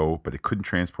to go, but it couldn't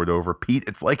transport over. Pete,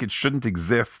 it's like it shouldn't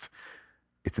exist.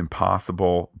 It's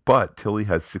impossible. But Tilly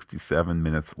has 67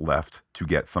 minutes left to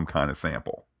get some kind of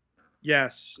sample.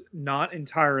 Yes, not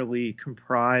entirely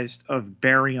comprised of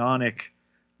baryonic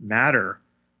matter,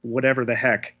 whatever the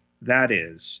heck that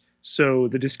is. So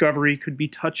the discovery could be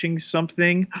touching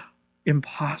something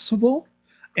impossible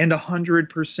and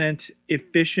 100%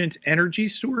 efficient energy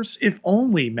source. If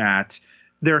only, Matt,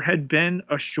 there had been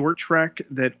a short trek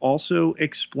that also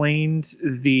explained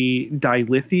the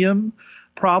dilithium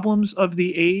problems of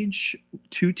the age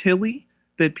to Tilly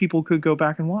that people could go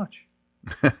back and watch.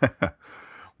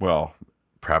 Well,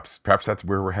 perhaps that's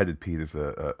where we're headed, Pete, is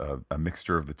a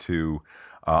mixture of the two.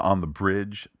 On the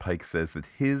bridge, Pike says that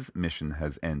his mission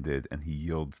has ended and he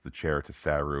yields the chair to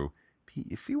Saru.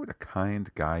 Pete, you see what a kind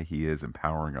guy he is,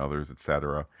 empowering others,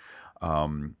 etc.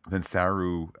 Then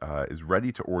Saru is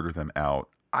ready to order them out.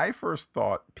 I first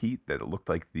thought, Pete, that it looked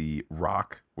like the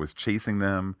rock was chasing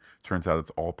them. Turns out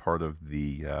it's all part of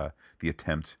the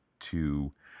attempt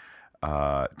to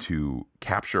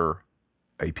capture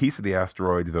a piece of the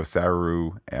asteroid. Though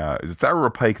Saru, is it Saru or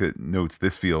Pike that notes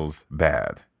this feels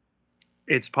bad?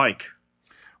 It's Pike.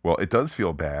 Well, it does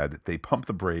feel bad. They pump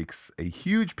the brakes. A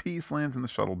huge piece lands in the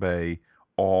shuttle bay.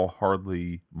 All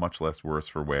hardly much less worse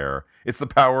for wear. It's the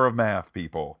power of math,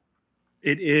 people.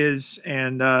 It is,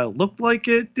 and looked like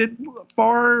it did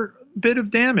far bit of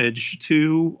damage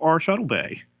to our shuttle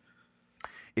bay.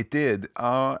 It did.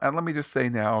 And let me just say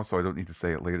now, so I don't need to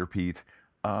say it later, Pete.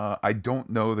 I don't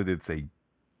know that it's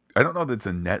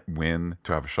a net win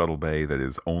to have a shuttle bay that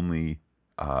is only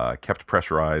kept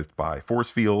pressurized by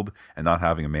force field and not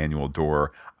having a manual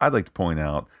door. I'd like to point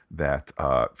out that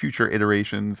future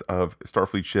iterations of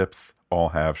Starfleet ships all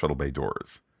have shuttle bay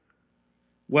doors.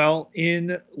 Well,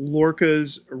 in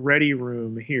Lorca's ready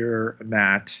room here,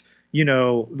 Matt,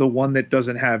 the one that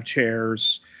doesn't have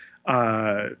chairs,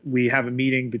 we have a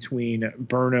meeting between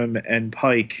Burnham and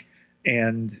Pike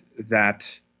and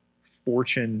that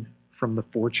fortune from the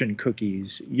fortune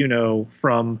cookies,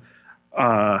 from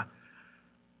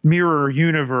Mirror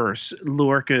Universe,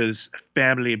 Lorca's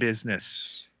family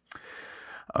business.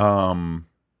 Well,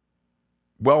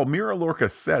 Mira Lorca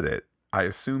said it. I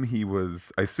assume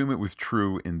it was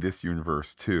true in this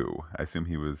universe too. I assume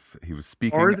he was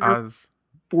speaking as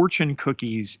fortune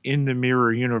cookies in the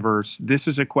Mirror Universe. This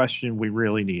is a question we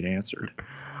really need answered.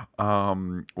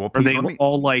 Well, Pete, are they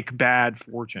all like bad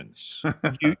fortunes?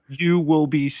 you will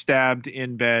be stabbed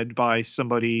in bed by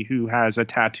somebody who has a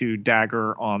tattooed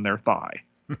dagger on their thigh.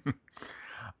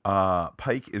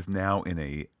 Pike is now in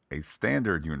a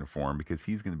standard uniform because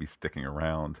he's going to be sticking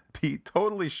around. Pete,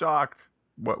 totally shocked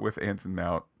with Anson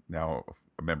Mount, now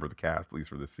a member of the cast, at least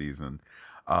for this season.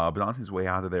 But on his way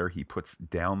out of there, he puts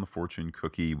down the fortune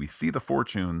cookie. We see the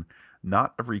fortune.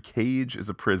 Not every cage is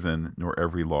a prison, nor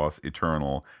every loss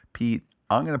eternal. Pete,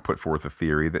 I'm going to put forth a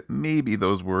theory that maybe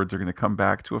those words are going to come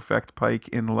back to affect Pike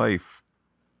in life.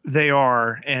 They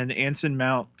are. And Anson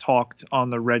Mount talked on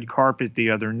the red carpet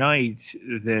the other night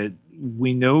that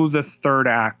we know the third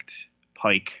act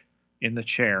Pike in the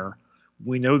chair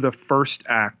We know the first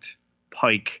act,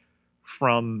 Pike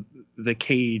from the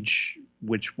cage,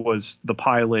 which was the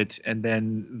pilot, and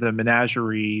then the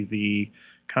menagerie, the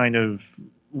kind of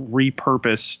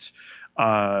repurposed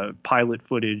pilot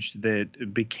footage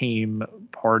that became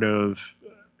part of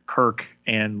Kirk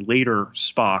and later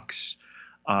Spock's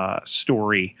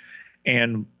story.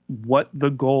 And what the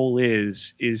goal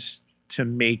is to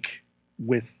make,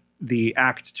 with the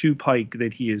Act Two Pike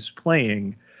that he is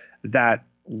playing, that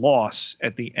loss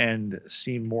at the end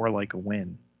seem more like a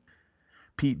win.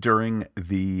 Pete, during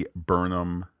the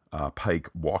Burnham Pike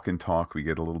walk and talk, we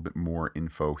get a little bit more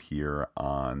info here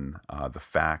on the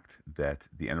fact that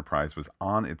the Enterprise was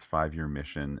on its 5-year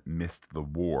mission, missed the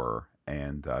war,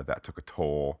 and that took a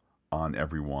toll on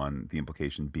everyone. The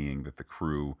implication being that the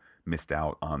crew missed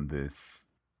out on this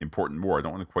important war. I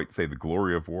don't want to quite say the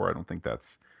glory of war. I don't think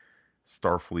that's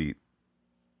Starfleet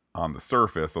on the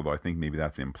surface, although I think maybe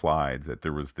that's implied, that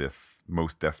there was this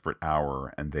most desperate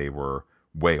hour and they were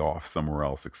way off somewhere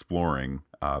else exploring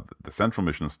the central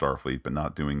mission of Starfleet, but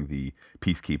not doing the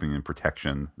peacekeeping and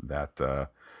protection that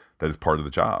is part of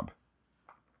the job.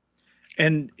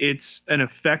 And it's an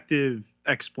effective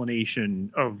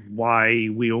explanation of why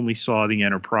we only saw the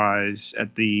Enterprise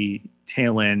at the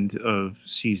tail end of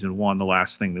season one, the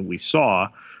last thing that we saw.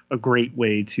 A great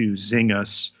way to zing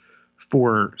us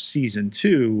for season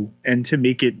two and to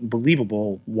make it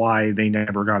believable why they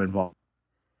never got involved.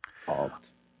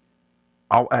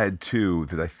 I'll add, too,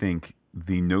 that I think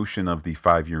the notion of the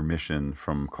 5-year mission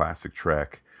from classic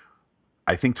Trek,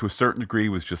 I think to a certain degree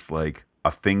was just like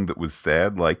a thing that was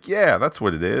said, like, yeah, that's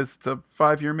what it is. It's a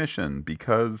 5-year mission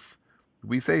because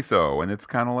we say so, and it's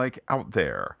kind of like out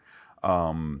there.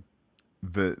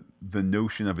 The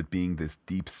notion of it being this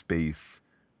deep space,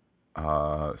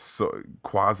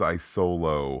 quasi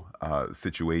solo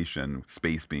situation,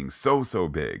 space being so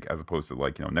big, as opposed to,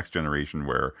 like, Next Generation,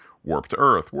 where warp to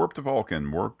Earth, warp to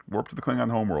Vulcan, warp to the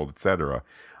Klingon homeworld, etc.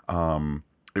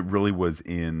 It really was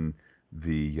in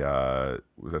the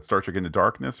was that Star Trek Into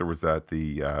Darkness, or was that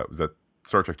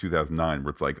Star Trek 2009,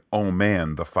 where it's like, oh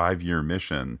man, the 5-year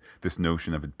mission, this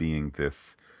notion of it being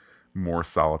this more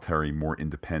solitary, more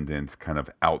independent, kind of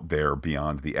out there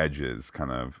beyond the edges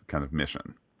kind of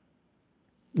mission.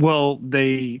 Well,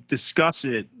 they discuss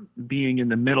it being in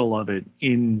the middle of it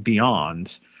in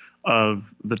Beyond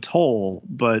of the Toll,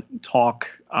 but talk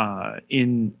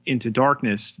Into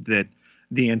Darkness that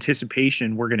the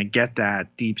anticipation we're going to get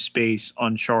that deep space,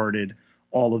 uncharted,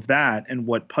 all of that. And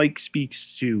what Pike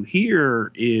speaks to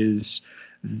here is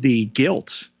the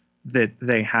guilt that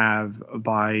they have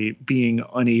by being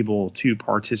unable to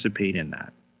participate in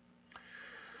that.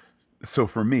 So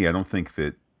for me, I don't think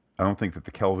that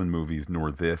the Kelvin movies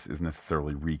nor this is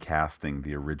necessarily recasting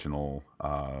the original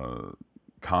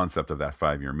concept of that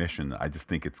 5-year mission. I just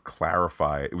think it's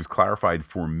clarified. It was clarified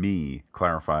for me,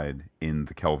 clarified in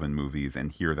the Kelvin movies,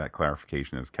 and here that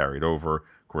clarification is carried over.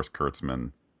 Of course,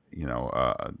 Kurtzman,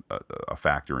 a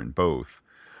factor in both.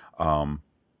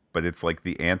 But it's like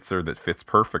the answer that fits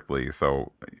perfectly.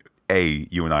 So, A,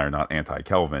 you and I are not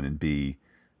anti-Kelvin, and B,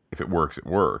 if it works, it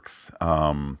works.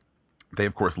 They,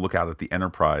 of course, look out at the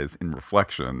Enterprise in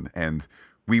reflection, and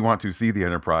we want to see the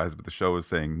Enterprise, but the show is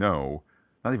saying no.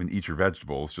 Not even eat your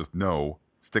vegetables, just no.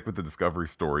 Stick with the Discovery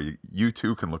story. You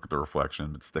too can look at the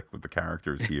reflection, but stick with the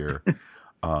characters here.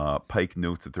 Pike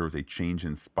notes that there was a change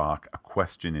in Spock, a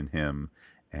question in him,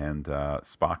 and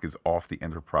Spock is off the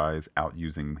Enterprise, out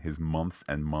using his months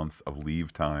and months of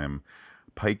leave time.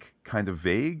 Pike kind of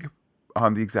vague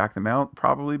on the exact amount,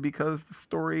 probably because the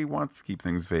story wants to keep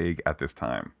things vague at this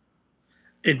time.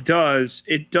 It does.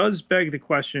 It does beg the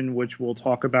question, which we'll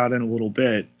talk about in a little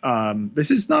bit. This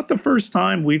is not the first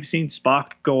time we've seen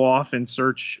Spock go off in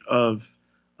search of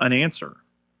an answer.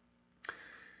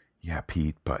 Yeah,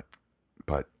 Pete, but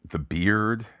the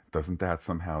beard, doesn't that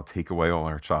somehow take away all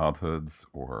our childhoods,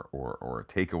 or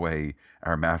take away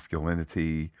our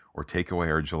masculinity, or take away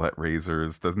our Gillette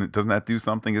razors? Doesn't that do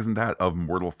something? Isn't that of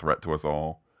mortal threat to us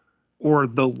all? Or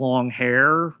the long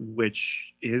hair,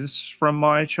 which is from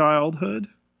my childhood.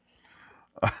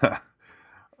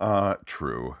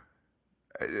 True.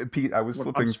 Pete, I was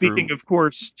flipping I'm speaking, through. of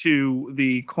course, to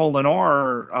the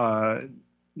Kolinahr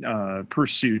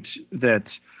pursuit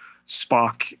that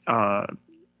Spock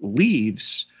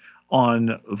leaves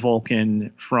on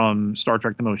Vulcan from Star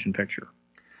Trek: The Motion Picture.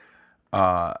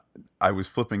 I was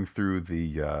flipping through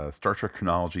the Star Trek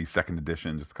Chronology second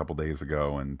edition just a couple days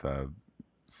ago, and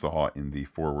saw in the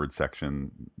forward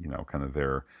section, kind of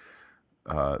their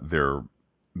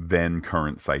then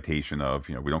current citation of,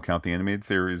 we don't count the animated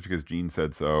series because Gene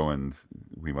said so, and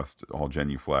we must all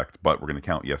genuflect, but we're going to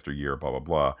count yesteryear, blah, blah,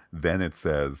 blah. Then it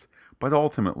says, But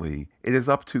ultimately, it is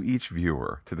up to each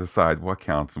viewer to decide what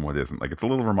counts and what isn't. Like, it's a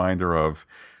little reminder of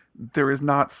there is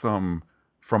not some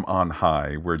from on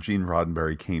high where Gene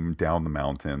Roddenberry came down the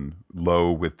mountain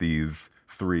low with these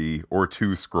 3 or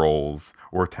 2 scrolls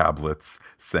or tablets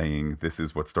saying this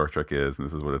is what Star Trek is and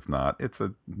this is what it's not. It's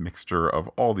a mixture of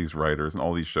all these writers and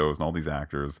all these shows and all these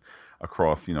actors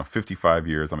across, 55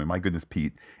 years. I mean, my goodness,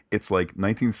 Pete, it's like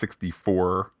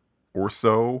 1964 or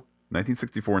so,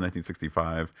 1964,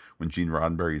 1965, when Gene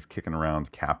Roddenberry is kicking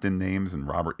around captain names and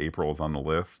Robert April is on the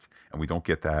list, and we don't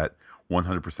get that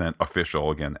 100%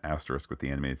 official, again, asterisk with the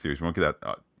animated series. We won't get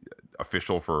that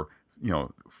official for,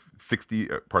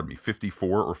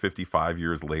 54 or 55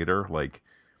 years later. Like,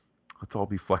 let's all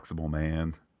be flexible,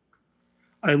 man.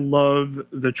 I love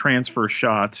the transfer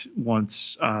shot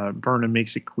once Burnham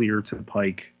makes it clear to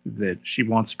Pike that she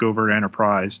wants to go over to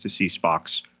Enterprise to see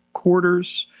Spock's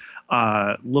quarters,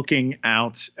 looking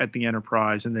out at the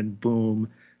Enterprise, and then boom,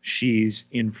 she's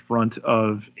in front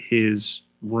of his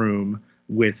room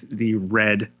with the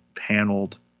red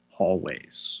paneled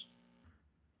hallways.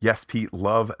 Yes, Pete,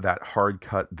 love that hard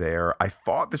cut there. I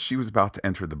thought that she was about to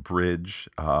enter the bridge,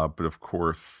 but of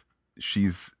course,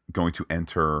 she's going to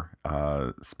enter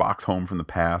Spock's home from the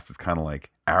past. It's kind of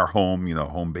like our home,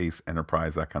 home base,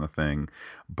 Enterprise, that kind of thing.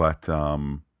 But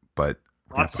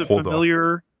lots of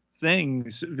familiar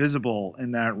things visible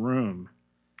in that room.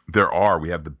 There are. We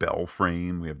have the bell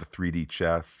frame. We have the 3D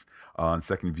chess. On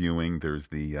second viewing, there's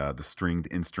the stringed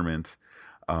instrument.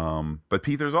 But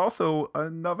Pete, there's also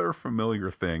another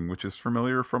familiar thing, which is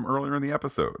familiar from earlier in the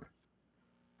episode,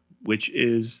 which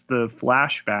is the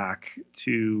flashback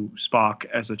to Spock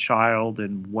as a child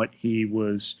and what he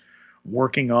was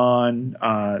working on.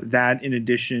 That, in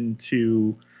addition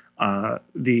to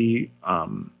the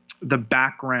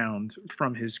background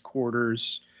from his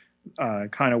quarters,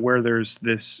 kind of where there's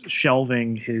this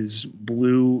shelving his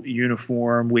blue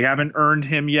uniform. We haven't earned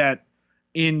him yet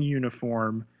in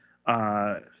uniform.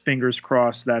 Fingers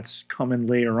crossed that's coming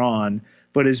later on.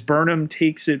 But as Burnham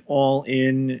takes it all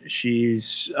in,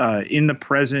 she's in the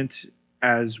present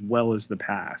as well as the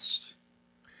past.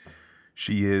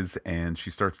 She is, and she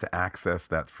starts to access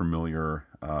that familiar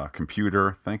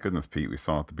computer. Thank goodness, Pete, we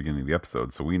saw it at the beginning of the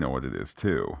episode, so we know what it is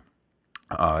too.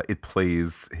 It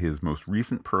plays his most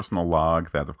recent personal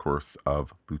log, that, of course,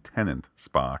 of Lieutenant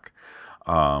Spock.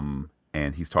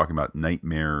 And he's talking about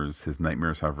nightmares. His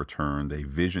nightmares have returned. A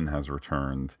vision has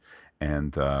returned.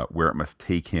 And where it must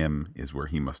take him is where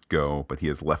he must go. But he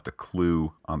has left a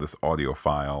clue on this audio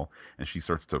file. And she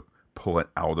starts to pull it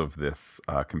out of this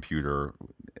computer,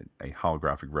 a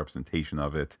holographic representation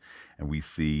of it. And we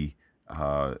see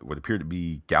what appear to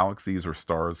be galaxies or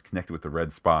stars connected with the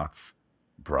red spots.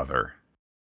 Brother.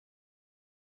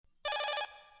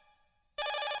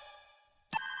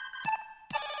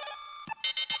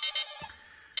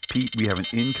 Pete, we have an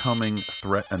incoming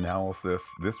threat analysis.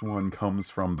 This one comes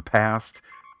from the past.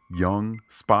 Young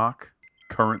Spock,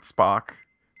 current Spock,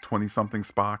 20-something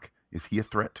Spock. Is he a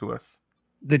threat to us?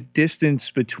 The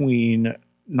distance between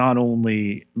not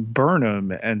only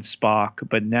Burnham and Spock,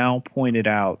 but now pointed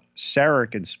out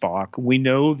Sarek and Spock. We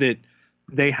know that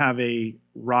they have a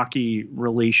rocky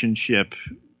relationship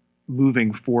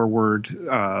moving forward.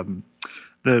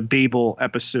 The Babel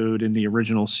episode in the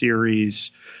original series,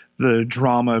 the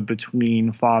drama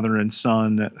between father and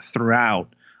son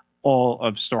throughout all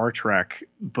of Star Trek.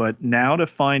 But now to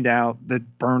find out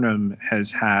that Burnham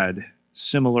has had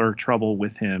similar trouble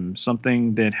with him,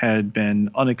 something that had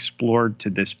been unexplored to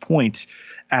this point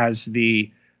as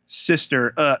the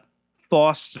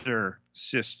foster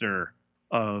sister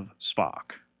of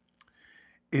Spock.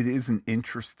 It is an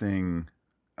interesting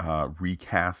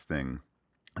recasting.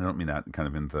 I don't mean that kind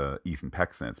of in the Ethan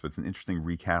Peck sense, but it's an interesting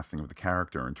recasting of the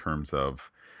character in terms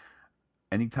of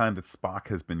anytime that Spock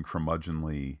has been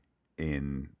curmudgeonly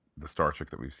in the Star Trek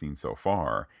that we've seen so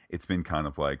far, it's been kind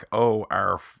of like, oh,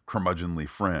 our curmudgeonly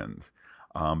friend.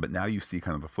 But now you see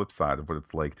kind of the flip side of what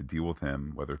it's like to deal with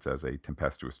him, whether it's as a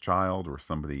tempestuous child or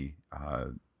somebody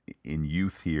in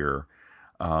youth here.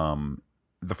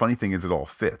 The funny thing is it all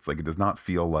fits. Like, it does not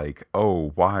feel like,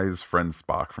 oh, wise friend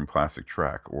Spock from classic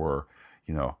Trek, or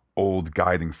old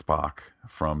guiding Spock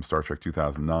from Star Trek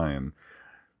 2009.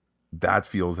 That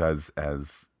feels as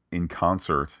in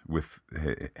concert with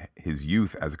his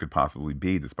youth as it could possibly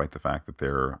be, despite the fact that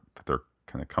they're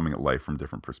kind of coming at life from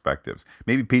different perspectives.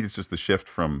 Maybe Pete is just the shift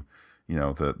from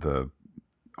the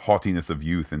haughtiness of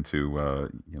youth into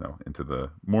into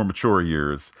the more mature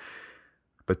years.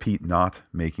 But Pete not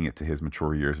making it to his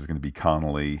mature years is going to be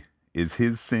Connolly. Is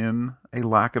his sin a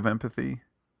lack of empathy?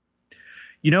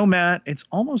 You know, Matt, it's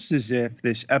almost as if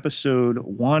this episode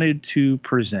wanted to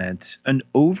present an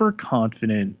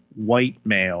overconfident white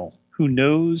male who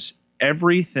knows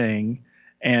everything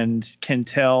and can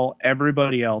tell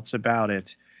everybody else about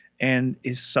it and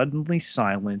is suddenly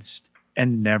silenced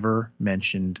and never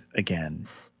mentioned again.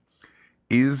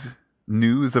 Is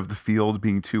news of the field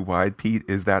being too wide, Pete?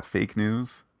 Is that fake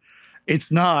news?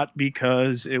 It's not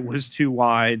because it was too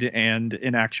wide, and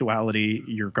in actuality,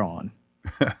 you're gone.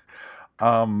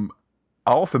 um,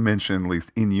 I'll also mention, at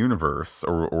least in universe,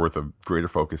 or with a greater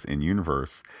focus in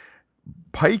universe,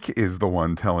 Pike is the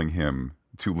one telling him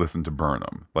to listen to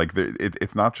Burnham. Like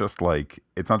it's not just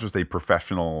a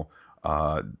professional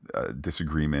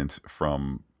disagreement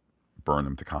from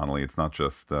Burnham to Connolly. It's not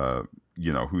just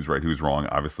who's right, who's wrong.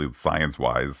 Obviously, science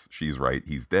wise, she's right,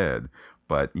 he's dead.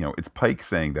 But it's Pike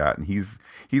saying that, and he's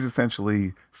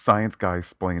essentially science guy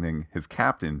explaining his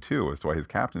captain too as to why his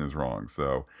captain is wrong.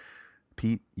 So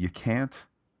Pete, you can't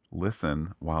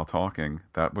listen while talking.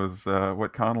 That was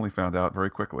what Connolly found out very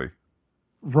quickly.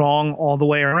 Wrong all the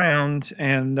way around,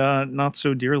 and not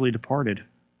so dearly departed.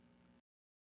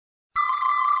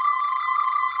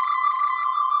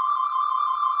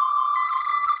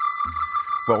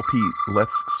 Well, Pete,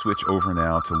 let's switch over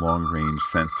now to long range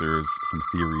sensors, some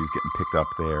theories getting picked up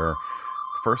there.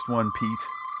 First one, Pete,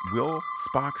 will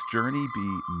Spock's journey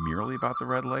be merely about the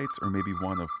red lights or maybe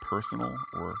one of personal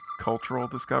or cultural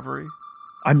discovery?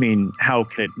 I mean, how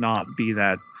could it not be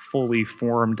that fully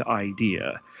formed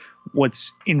idea?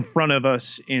 What's in front of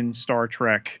us in Star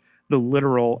Trek, the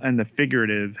literal and the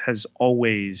figurative, has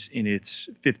always, in its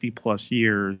 50 plus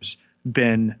years,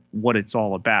 been what it's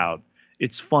all about.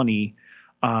 It's funny.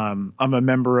 I'm a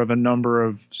member of a number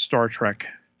of Star Trek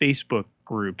Facebook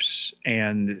groups,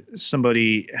 and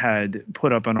somebody had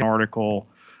put up an article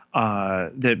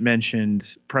that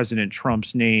mentioned President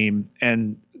Trump's name,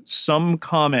 and some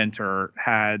commenter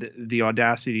had the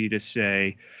audacity to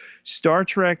say Star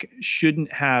Trek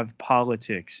shouldn't have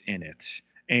politics in it,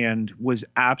 and was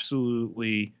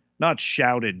absolutely not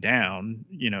shouted down.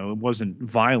 It wasn't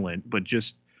violent, but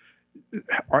just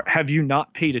have you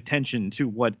not paid attention to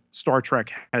what Star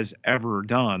Trek has ever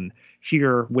done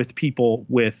here with people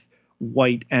with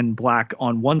white and black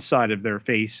on one side of their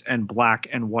face and black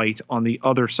and white on the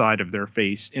other side of their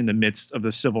face in the midst of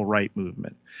the civil rights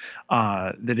movement?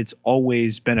 That it's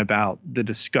always been about the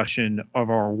discussion of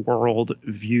our world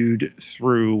viewed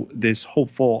through this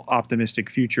hopeful, optimistic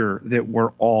future that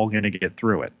we're all going to get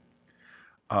through it.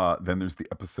 Then there's the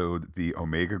episode The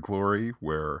Omega Glory,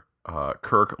 where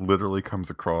Kirk literally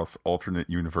comes across alternate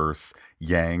universe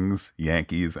Yangs,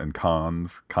 Yankees, and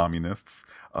Cons, communists,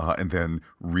 and then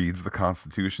reads the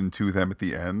Constitution to them at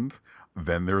the end.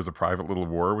 Then there's a private little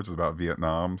war, which is about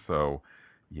Vietnam. So,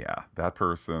 yeah, that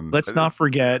person. Let's not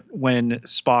forget when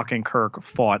Spock and Kirk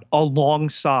fought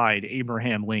alongside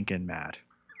Abraham Lincoln, Matt.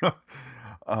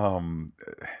 um,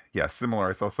 yeah, similar.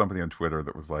 I saw somebody on Twitter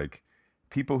that was like,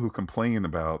 people who complain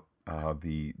about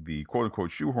the quote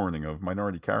unquote shoehorning of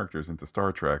minority characters into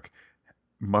Star Trek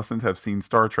mustn't have seen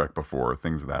Star Trek before,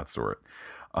 things of that sort.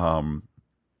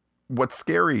 What's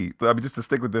scary, I mean, just to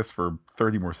stick with this for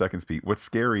 30 more seconds, Pete, what's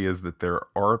scary is that there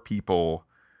are people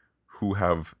who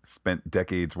have spent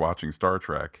decades watching Star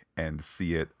Trek and a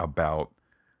see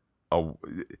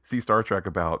Star Trek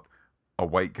about a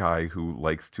white guy who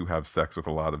likes to have sex with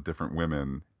a lot of different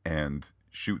women and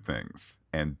shoot things.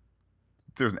 And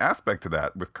there's an aspect to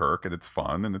that with Kirk, and it's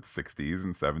fun, and it's 60s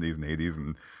and 70s and 80s,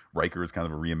 and Riker is kind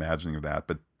of a reimagining of that.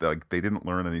 But like, they didn't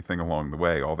learn anything along the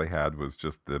way. All they had was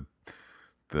just the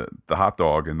hot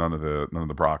dog and none of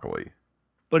the broccoli.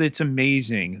 But it's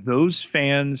amazing. Those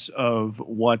fans of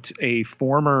what a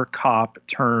former cop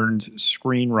turned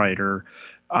screenwriter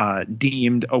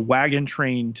deemed a wagon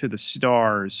train to the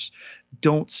stars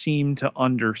don't seem to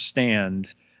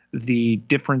understand the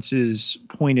differences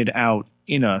pointed out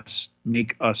in us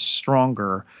make us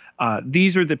stronger.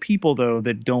 These are the people, though,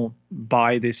 that don't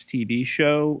buy this TV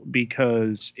show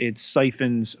because it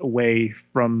siphons away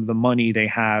from the money they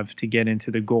have to get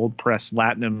into the gold press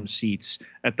Latinum seats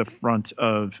at the front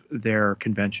of their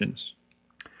conventions.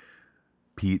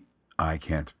 Pete, I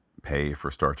can't pay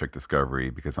for Star Trek Discovery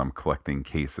because I'm collecting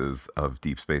cases of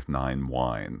Deep Space Nine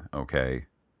wine. Okay.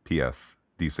 P.S.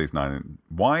 Deep Space Nine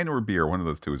wine or beer, one of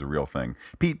those two is a real thing.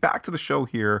 Pete, back to the show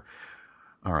here.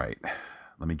 All right,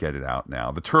 let me get it out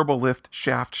now. The turbo lift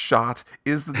shaft shot.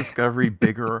 Is the Discovery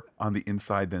bigger on the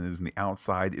inside than it is on the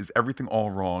outside? Is everything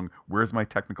all wrong? Where's my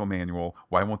technical manual?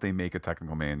 Why won't they make a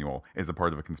technical manual? Is it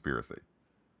part of a conspiracy?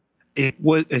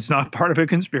 It's not part of a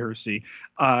conspiracy.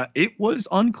 It was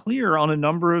unclear on a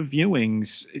number of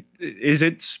viewings. Is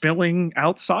it spilling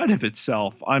outside of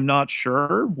itself? I'm not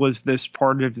sure. Was this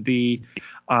part of the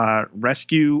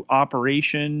rescue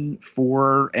operation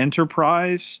for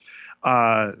Enterprise?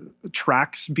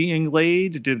 Tracks being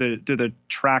laid? Do the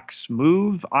tracks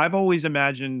move? I've always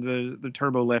imagined the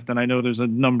turbo lift, and I know there's a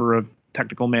number of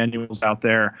technical manuals out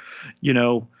there. You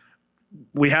know,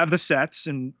 we have the sets,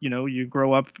 and you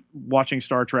grow up watching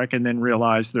Star Trek and then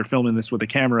realize they're filming this with a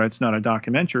camera. It's not a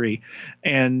documentary.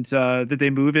 And that they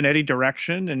move in any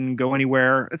direction and go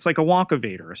anywhere. It's like a Wonka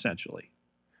Vader, essentially.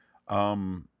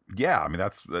 Yeah, I mean,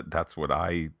 that's what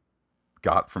I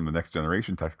got from the Next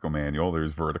Generation technical manual.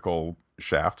 There's vertical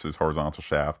shafts, there's horizontal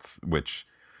shafts, which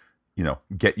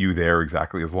get you there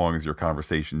exactly as long as your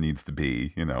conversation needs to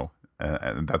be.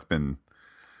 And that's been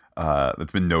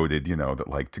noted, that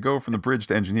like to go from the bridge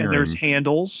to engineering. And there's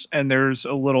handles, and there's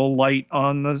a little light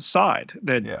on the side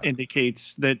that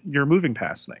indicates that you're moving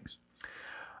past things.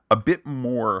 A bit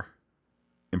more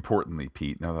importantly,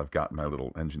 Pete, now that I've gotten my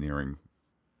little engineering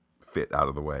fit out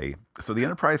of the way. So the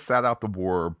Enterprise sat out the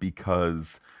war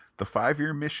because the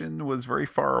 5-year mission was very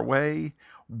far away.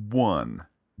 1,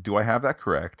 do I have that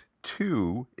correct?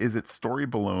 2, is it story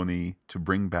baloney to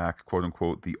bring back, quote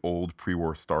unquote, the old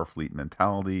pre-war Starfleet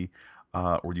mentality,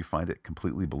 or do you find it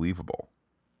completely believable?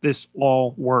 This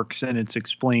all works, and it's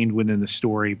explained within the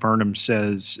story. Burnham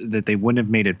says that they wouldn't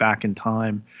have made it back in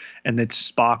time, and that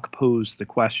Spock posed the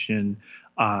question,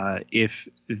 if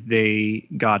they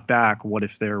got back, what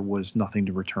if there was nothing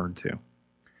to return to?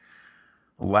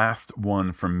 Last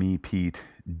one from me, Pete.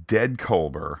 Dead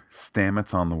Culber,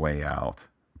 Stamets on the way out,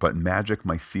 but magic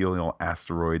mycelial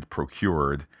asteroid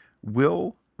procured.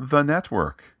 Will the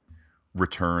network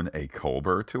return a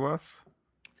Culber to us?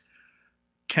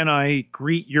 Can I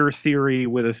greet your theory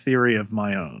with a theory of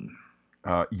my own?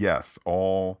 Yes,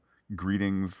 all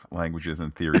greetings, languages,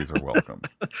 and theories are welcome.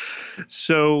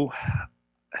 So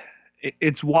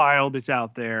it's wild, it's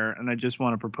out there, and I just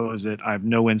want to propose it. I have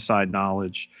no inside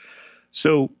knowledge.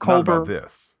 So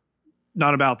Culber,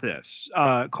 not about this.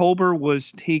 Culber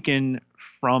was taken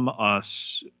from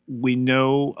us. We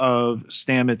know of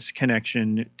Stamets'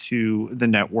 connection to the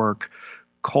network.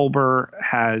 Culber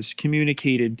has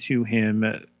communicated to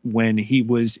him when he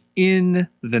was in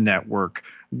the network.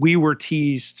 We were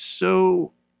teased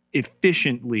so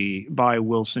efficiently by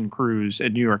Wilson Cruz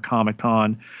at New York Comic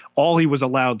Con. All he was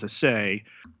allowed to say,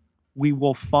 we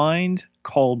will find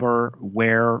Culber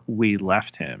where we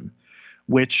left him,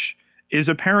 which is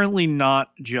apparently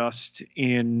not just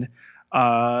in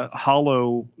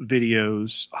hollow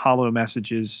videos, hollow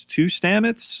messages to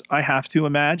Stamets, I have to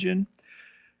imagine.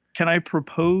 Can I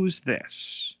propose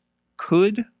this?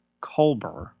 Could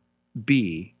Culber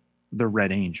be the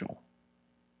Red Angel?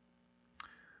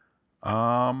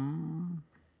 That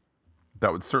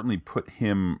would certainly put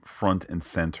him front and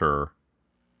center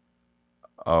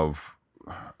it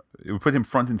would put him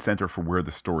front and center for where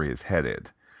the story is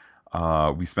headed.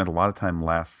 We spent a lot of time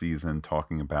last season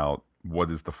talking about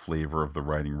what is the flavor of the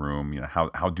writing room,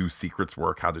 how do secrets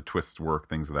work, how do twists work,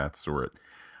 things of that sort.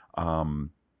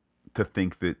 To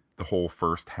think that the whole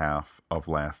first half of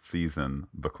last season,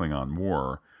 the Klingon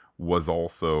War, was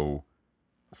also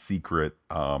secret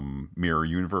mirror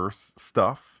universe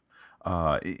stuff,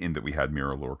 in that we had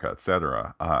Mirror Lorca,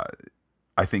 etc.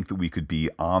 I think that we could be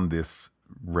on this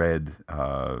red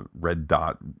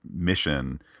dot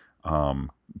mission,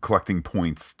 collecting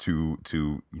points to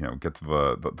get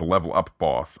to the level up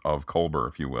boss of Culber,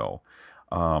 if you will.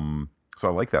 So I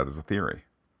like that as a theory.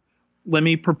 Let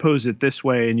me propose it this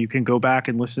way, and you can go back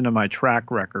and listen to my track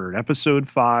record. Episode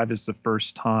 5 is the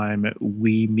first time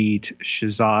we meet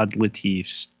Shazad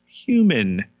Latif's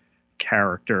human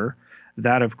character.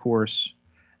 That, of course,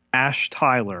 Ash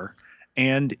Tyler.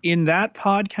 And in that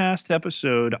podcast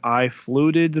episode, I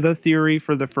floated the theory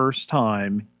for the first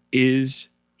time, is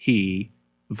he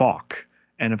Vok?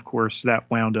 And of course, that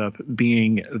wound up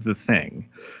being the thing.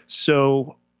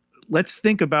 So let's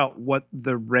think about what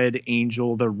the Red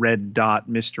Angel, the Red Dot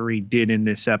mystery did in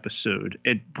this episode.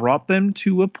 It brought them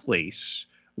to a place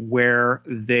where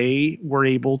they were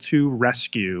able to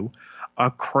rescue a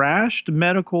crashed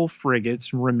medical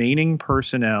frigate's remaining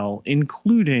personnel,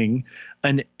 including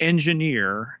an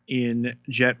engineer in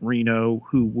Jet Reno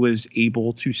who was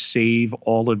able to save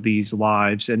all of these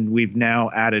lives. And we've now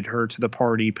added her to the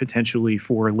party potentially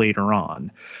for later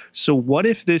on. So what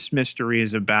if this mystery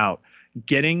is about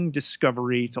getting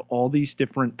Discovery to all these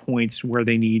different points where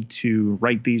they need to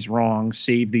right these wrongs,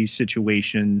 save these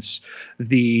situations,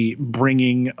 the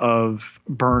bringing of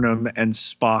Burnham and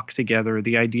Spock together,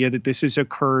 the idea that this has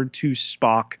occurred to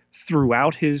Spock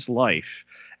throughout his life.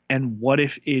 And what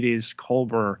if it is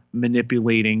Culber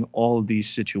manipulating all of these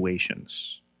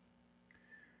situations?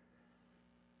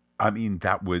 I mean,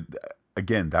 that would,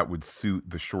 again, that would suit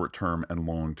the short term and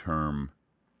long term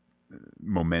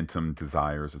momentum,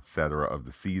 desires, etc. of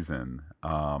the season.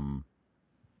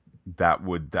 That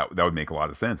would make a lot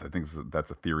of sense. I think that's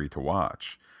a theory to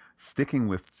watch. Sticking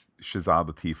with Shazad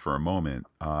Latif for a moment,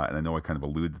 and I know I kind of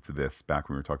alluded to this back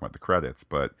when we were talking about the credits,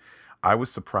 but I was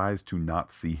surprised to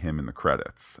not see him in the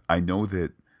credits. I know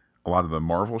that a lot of the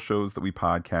Marvel shows that we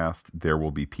podcast, there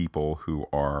will be people who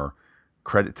are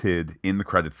credited in the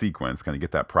credit sequence, kind of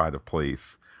get that pride of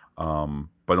place,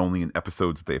 but only in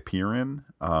episodes they appear in.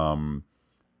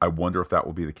 I wonder if that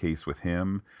will be the case with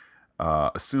him.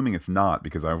 Assuming it's not,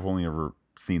 because I've only ever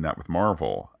seen that with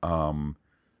Marvel,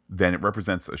 then it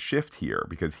represents a shift here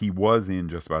because he was in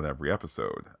just about every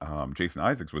episode. Jason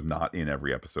Isaacs was not in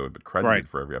every episode, but credited Right.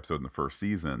 for every episode in the first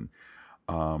season.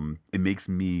 It makes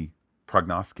me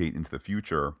prognosticate into the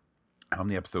future. How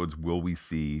many episodes will we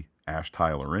see Ash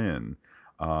Tyler in?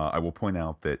 I will point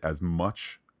out that as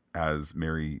much as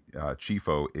Mary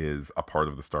Chieffo is a part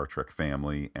of the Star Trek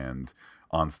family and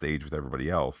on stage with everybody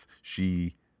else,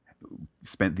 she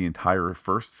spent the entire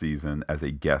first season as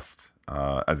a guest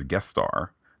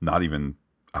star, not even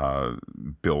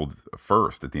billed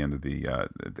first at the end of the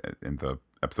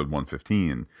episode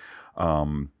 115.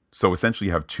 So essentially,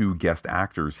 you have two guest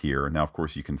actors here. Now, of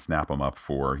course, you can snap them up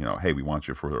for, hey, we want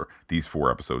you for these 4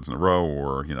 episodes in a row,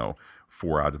 or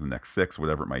 4 out of the next 6,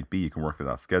 whatever it might be. You can work that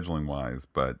out scheduling wise.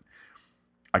 But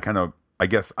I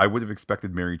guess I would have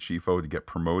expected Mary Chieffo to get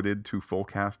promoted to full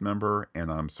cast member,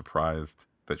 and I'm surprised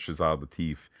that Shazad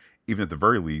Latif, even at the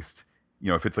very least,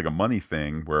 if it's like a money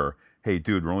thing where, hey,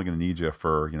 dude, we're only going to need you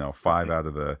for 5 out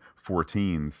of the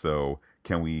 14, so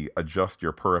can we adjust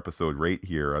your per episode rate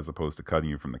here as opposed to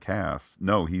cutting you from the cast?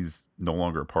 No, he's no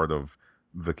longer a part of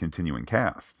the continuing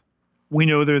cast. We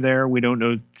know they're there. We don't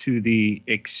know to the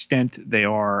extent they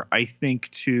are. I think,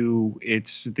 too,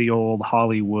 it's the old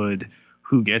Hollywood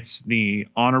who gets the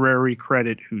honorary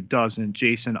credit, who doesn't.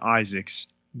 Jason Isaacs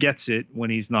gets it when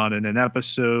he's not in an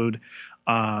episode.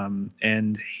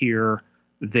 And here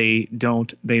they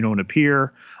don't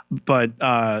appear. But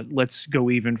let's go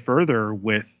even further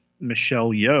with Michelle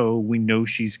Yeoh. We know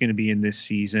she's going to be in this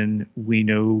season. We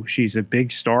know she's a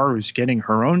big star who's getting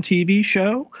her own TV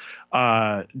show.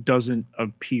 Doesn't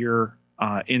appear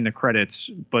in the credits,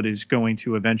 but is going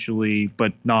to eventually,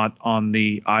 but not on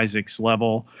the Isaacs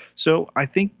level. So I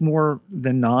think more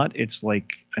than not, it's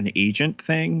like an agent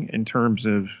thing in terms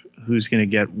of who's going to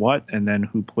get what and then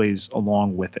who plays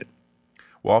along with it.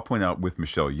 Well, I'll point out with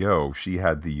Michelle Yeoh, she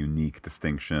had the unique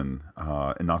distinction,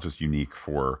 and not just unique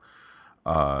for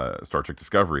Star Trek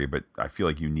Discovery, but I feel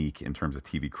like unique in terms of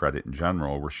TV credit in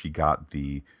general, where she got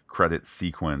the credit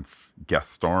sequence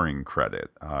guest starring credit,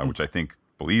 which I think,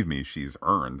 believe me, she's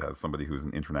earned as somebody who's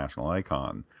an international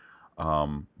icon.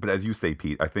 But as you say,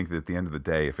 Pete, I think that at the end of the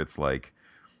day, if it's like,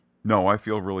 no, I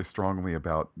feel really strongly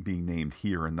about being named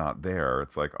here and not there,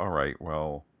 it's like, all right,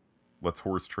 well, let's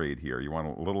horse trade here. You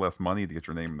want a little less money to get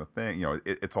your name in the thing.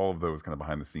 It's all of those kind of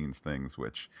behind the scenes things,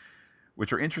 which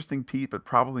are interesting, Pete, but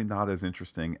probably not as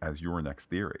interesting as your next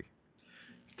theory.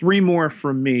 3 more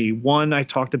from me. One, I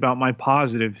talked about my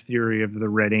positive theory of the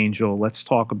Red Angel. Let's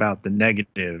talk about the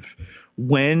negative.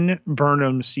 When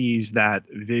Burnham sees that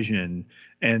vision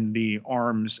and the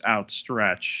arms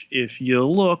outstretch, if you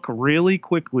look really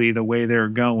quickly the way they're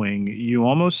going, you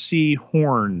almost see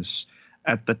horns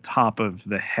at the top of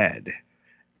the head.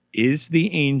 Is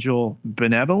the angel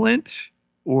benevolent,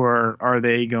 or are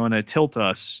they going to tilt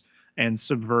us and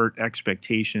subvert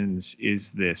expectations?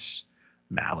 Is this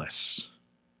malice?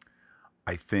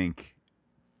 I think,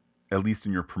 at least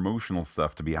in your promotional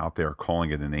stuff, to be out there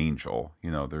calling it an angel,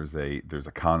 there's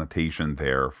a connotation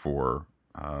there for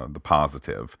the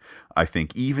positive. I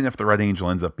think even if the Red Angel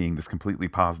ends up being this completely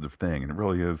positive thing, and it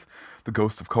really is the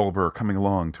ghost of Culber coming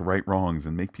along to right wrongs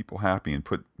and make people happy and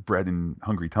put bread in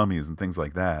hungry tummies and things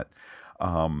like that.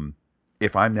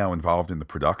 If I'm now involved in the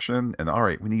production and all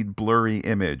right, we need blurry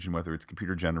image, and whether it's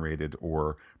computer generated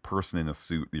or person in a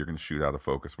suit that you're going to shoot out of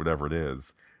focus, whatever it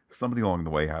is, somebody along the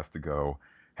way has to go,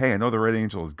 hey, I know the Red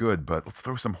Angel is good, but let's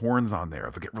throw some horns on there.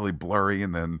 They'll get really blurry,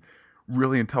 and then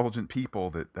really intelligent people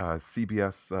that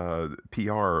CBS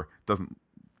PR doesn't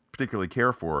particularly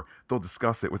care for, they'll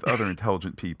discuss it with other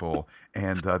intelligent people,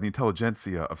 and the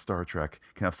intelligentsia of Star Trek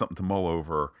can have something to mull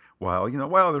over. While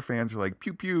other fans are like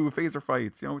pew pew phaser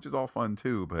fights, which is all fun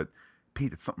too. But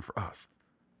Pete, it's something for us,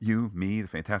 you, me, the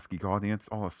Fantastic Geek audience,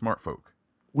 all us smart folk.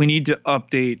 We need to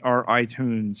update our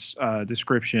iTunes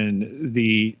description.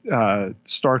 The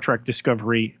Star Trek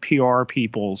Discovery PR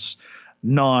people's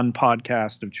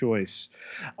non-podcast of choice.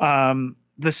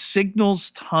 The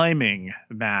signal's timing,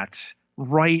 Matt,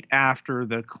 right after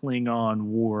the Klingon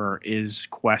War is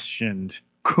questioned.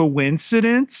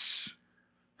 Coincidence?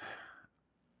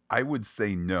 I would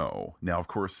say no. Now, of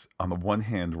course, on the one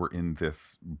hand, we're in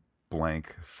this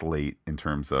blank slate in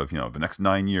terms of, the next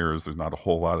 9 years, there's not a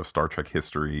whole lot of Star Trek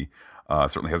history.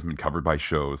 Certainly hasn't been covered by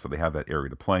shows, so they have that area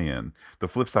to play in. The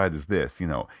flip side is this,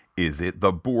 is it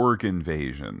the Borg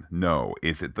invasion? No.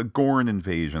 Is it the Gorn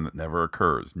invasion that never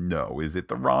occurs? No. Is it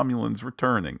the Romulans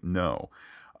returning? No.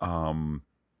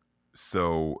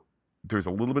 So there's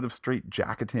a little bit of straight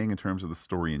jacketing in terms of the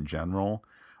story in general.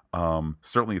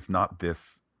 Certainly it's not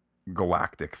this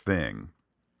galactic thing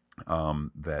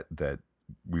that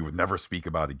we would never speak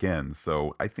about again.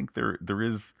 So I think there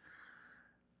is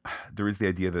the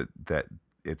idea that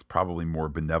it's probably more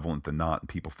benevolent than not, and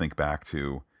people think back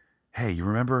to, hey, you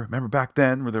remember back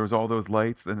then where there was all those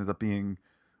lights that ended up being,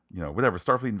 whatever,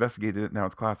 Starfleet investigated it, now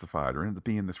it's classified, or ended up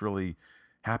being this really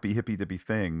happy hippy dippy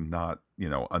thing, not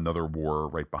another war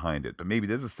right behind it. But maybe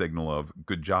it is a signal of,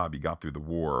 good job, you got through the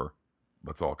war,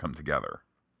 let's all come together.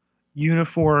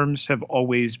 Uniforms have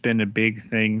always been a big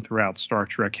thing throughout Star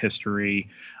Trek history.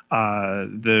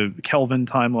 The Kelvin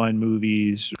timeline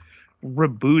movies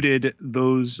rebooted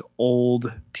those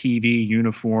old TV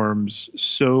uniforms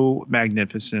so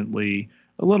magnificently.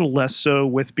 A little less so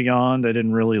with Beyond. I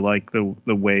didn't really like the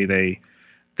way they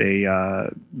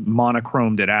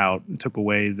monochromed it out and took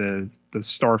away the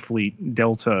Starfleet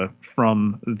Delta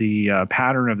from the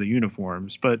pattern of the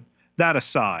uniforms. But that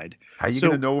aside, how are you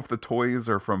going to know if the toys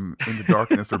are from Into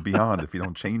Darkness or Beyond if you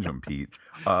don't change them, Pete?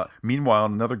 Meanwhile,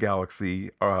 in another galaxy,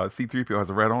 C-3PO has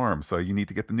a red arm, so you need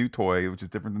to get the new toy, which is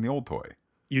different than the old toy.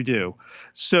 You do.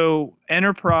 So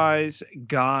Enterprise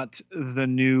got the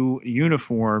new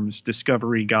uniforms.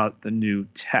 Discovery got the new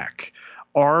tech.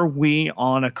 Are we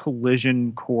on a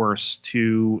collision course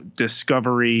to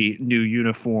Discovery new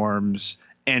uniforms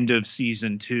end of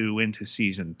season 2 into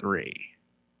season 3?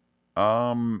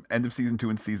 End of season 2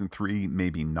 and season 3,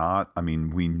 maybe not. I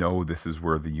mean, we know this is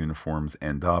where the uniforms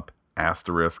end up.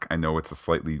 Asterisk. I know it's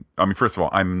first of all,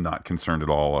 I'm not concerned at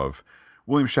all of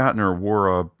William Shatner wore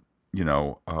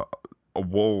a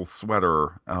wool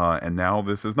sweater, and now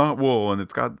this is not wool, and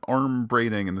it's got arm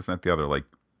braiding and this and that, the other. Like,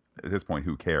 at this point,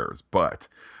 who cares? But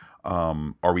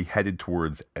are we headed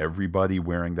towards everybody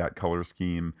wearing that color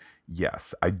scheme?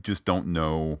 Yes. I just don't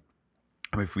know.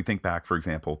 I mean, if we think back, for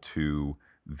example, to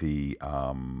the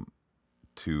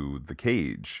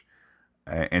Cage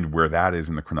and where that is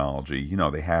in the chronology,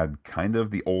 they had kind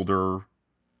of the older,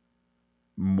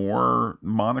 more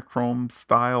monochrome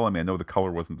style. I mean, I know the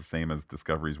color wasn't the same as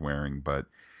Discovery's wearing, but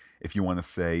if you want to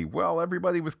say, well,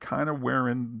 everybody was kind of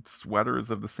wearing sweaters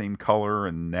of the same color,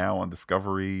 and now on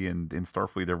Discovery and in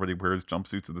Starfleet, everybody wears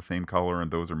jumpsuits of the same color,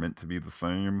 and those are meant to be the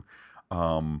same.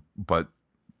 But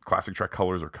classic Trek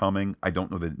colors are coming. I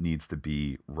don't know that it needs to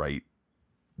be right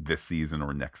this season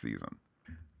or next season.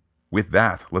 With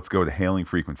that, let's go to hailing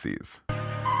frequencies.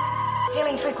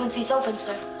 Hailing frequencies open,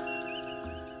 sir.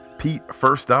 Pete,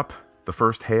 first up, the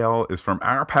first hail is from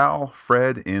our pal,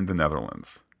 Fred in the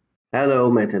Netherlands. Hello,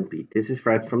 Matt and Pete. This is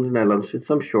Fred from the Netherlands with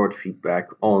some short feedback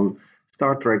on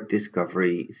Star Trek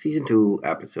Discovery Season 2,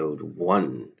 Episode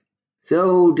 1.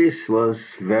 So this was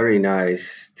very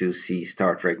nice to see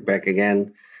Star Trek back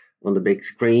again on the big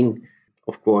screen.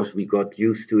 Of course, we got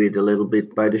used to it a little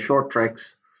bit by the short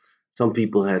tracks. Some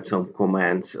people had some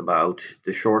comments about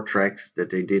the short tracks that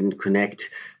they didn't connect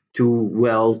too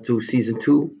well to Season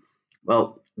 2.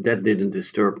 Well, that didn't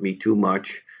disturb me too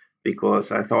much,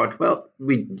 because I thought, well,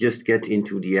 we just get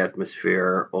into the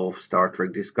atmosphere of Star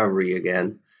Trek Discovery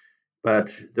again.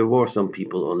 But there were some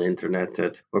people on the internet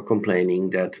that were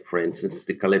complaining that, for instance,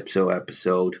 the Calypso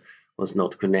episode was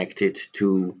not connected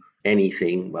to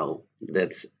anything. Well,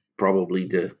 that's probably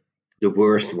the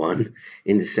worst one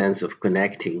in the sense of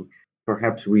connecting.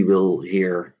 Perhaps we will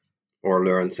hear or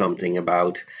learn something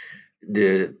about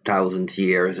the 1,000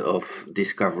 years of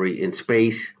discovery in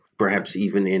space, perhaps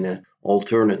even in an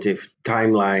alternative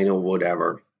timeline or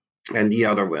whatever. And the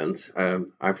other ones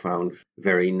I found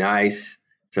very nice.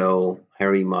 So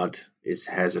Harry Mudd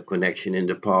has a connection in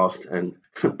the past and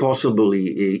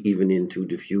possibly even into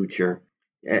the future.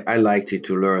 I liked it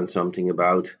to learn something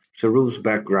about Saru's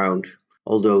background.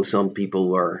 although some people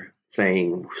were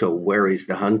saying, so where is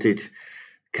the hunted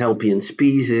Kelpian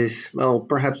species? Well,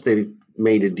 perhaps they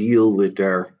made a deal with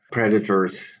their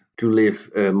predators to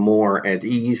live more at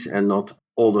ease and not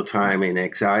all the time in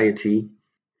anxiety.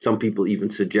 Some people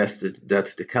even suggested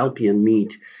that the Kelpian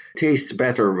meat tastes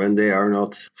better when they are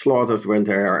not slaughtered when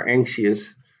they are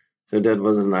anxious. So that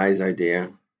was a nice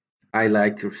idea. I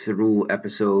liked the Saru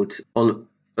episode on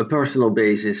a personal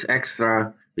basis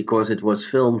extra because it was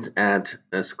filmed at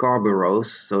Scarborough,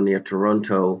 so near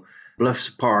Toronto, Bluffs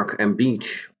Park and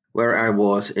Beach, where I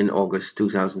was in August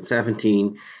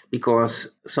 2017, because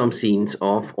some scenes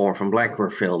of Orphan Black were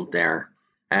filmed there.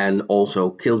 And also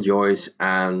Killjoys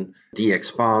and The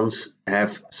Expanse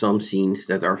have some scenes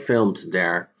that are filmed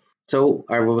there. So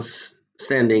I was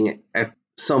standing at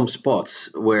some spots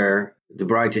where The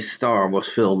Brightest Star was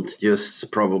filmed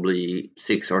just probably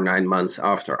 6 or 9 months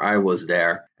after I was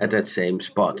there at that same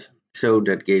spot. So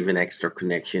that gave an extra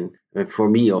connection for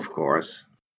me, of course.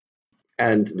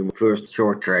 And the first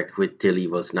short track with Tilly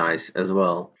was nice as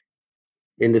well.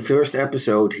 In the first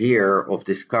episode here of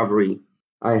Discovery,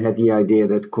 I had the idea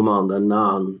that Commander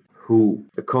Nhan, who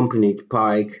accompanied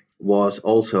Pike, was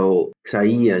also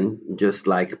Xaiyan, just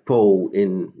like Poe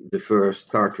in the first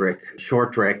Star Trek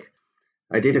short track.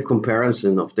 I did a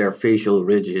comparison of their facial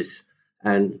ridges,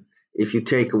 and if you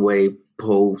take away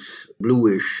Poe's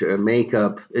bluish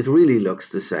makeup, it really looks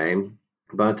the same.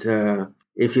 But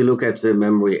if you look at the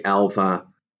memory Alpha,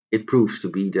 it proves to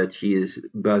be that she is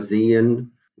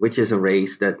Bazian, which is a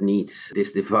race that needs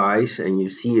this device, and you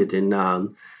see it in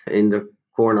Nhan in the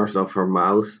corners of her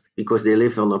mouth, because they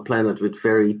live on a planet with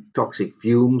very toxic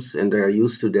fumes and they're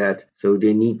used to that, so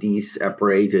they need these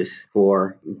apparatus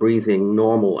for breathing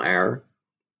normal air.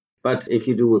 But if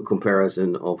you do a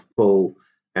comparison of Poe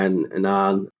and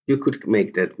Nhan, you could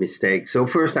make that mistake. So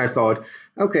first I thought,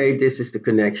 okay, this is the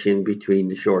connection between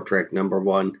the short track number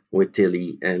 1 with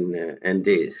Tilly and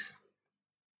this.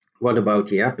 What about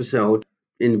the episode?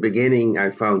 In the beginning, I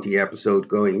found the episode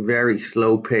going very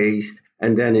slow paced,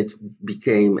 and then it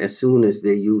became, as soon as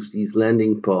they used these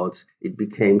landing pods, it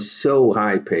became so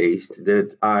high paced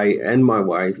that I and my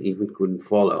wife even couldn't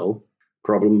follow.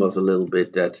 Problem was a little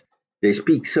bit that they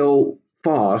speak so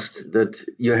fast that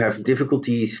you have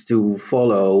difficulties to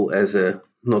follow as a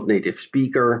not native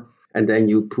speaker, and then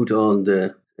you put on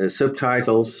the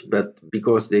subtitles, but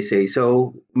because they say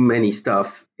so many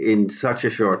stuff in such a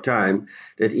short time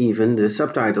that even the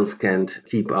subtitles can't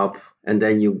keep up, and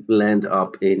then you land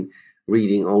up in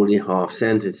reading only half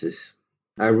sentences.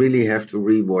 I really have to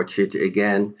rewatch it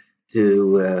again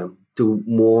to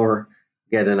more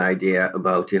get an idea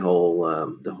about the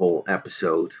whole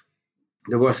episode.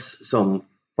 There was some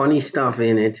funny stuff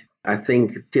in it. I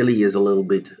think Tilly is a little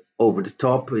bit over the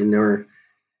top in her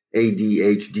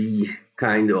ADHD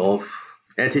kind of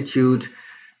attitude.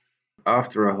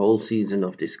 After a whole season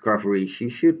of Discovery, she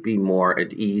should be more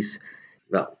at ease.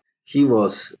 Well, she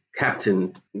was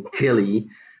Captain Tilly,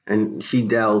 and she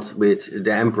dealt with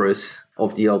the Empress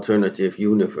of the alternative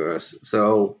universe.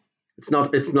 So it's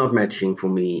not matching for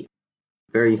me.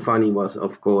 Very funny was,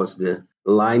 of course, the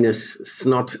Linus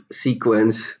snot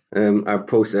sequence. I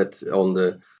posted on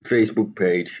the Facebook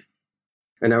page.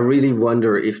 And I really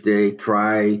wonder if they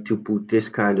try to put this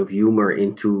kind of humor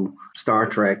into Star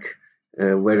Trek,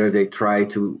 whether they try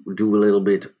to do a little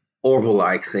bit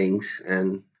Orville-like things.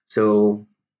 And so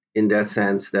in that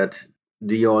sense that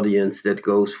the audience that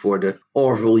goes for the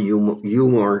Orville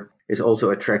humor is also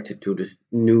attracted to the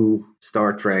new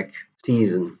Star Trek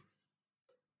season.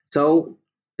 So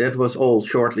that was all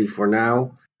shortly for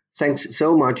now. Thanks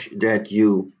so much that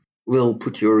you will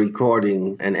put your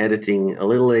recording and editing a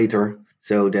little later,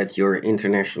 so that your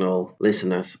international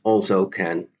listeners also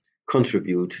can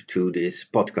contribute to this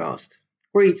podcast.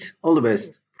 Great, all the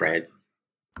best, Fred.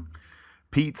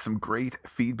 Pete, some great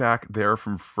feedback there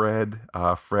from Fred.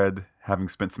 Fred, having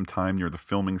spent some time near the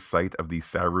filming site of the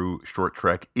Saru short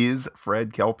trek, is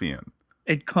Fred Kelpian.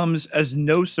 It comes as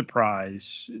no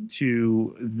surprise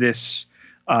to this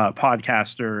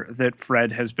podcaster that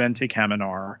Fred has been to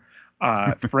Kaminar.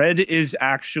 Fred is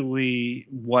actually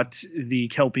what the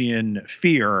Kelpian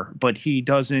fear, but he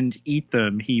doesn't eat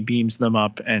them. He beams them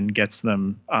up and gets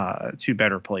them to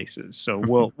better places. So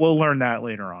we'll learn that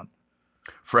later on.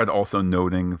 Fred also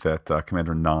noting that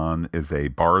Commander Nhan is a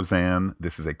Barzan.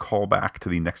 This is a callback to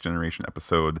the Next Generation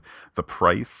episode, The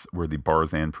Price, where the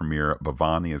Barzan premier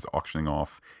Bhavani is auctioning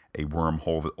off a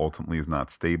wormhole that ultimately is not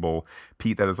stable.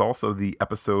 Pete, that is also the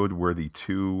episode where the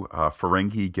two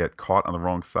Ferengi get caught on the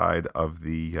wrong side of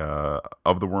the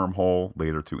wormhole,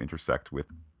 later to intersect with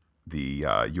the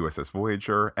USS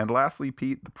Voyager. And lastly,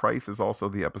 Pete, The Price is also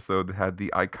the episode that had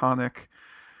the iconic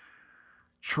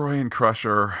Troy and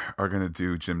Crusher are going to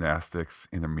do gymnastics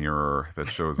in a mirror that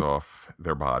shows off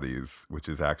their bodies, which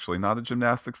is actually not a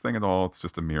gymnastics thing at all. It's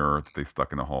just a mirror that they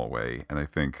stuck in a hallway. And I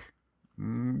think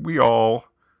we all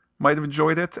might have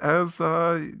enjoyed it as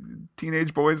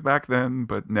teenage boys back then,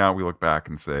 but now we look back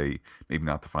and say maybe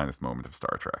not the finest moment of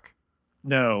Star Trek.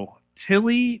 No.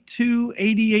 Tilly to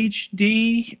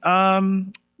ADHD.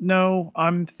 No,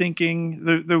 I'm thinking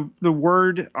the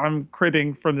word I'm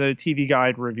cribbing from the TV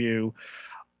Guide review.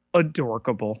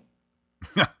 Adorkable.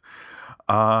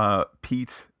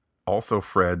 Pete, also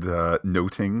Fred,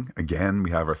 noting again,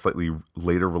 we have our slightly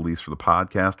later release for the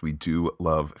podcast. We do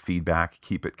love feedback.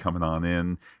 Keep it coming on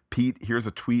in. Pete, here's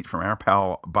a tweet from our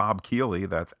pal Bob Keeley,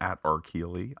 that's at R.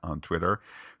 Keeley on Twitter,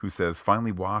 who says,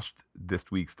 finally watched this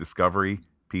week's Discovery.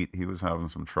 Pete, he was having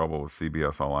some trouble with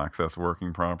CBS All Access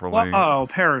working properly. Oh,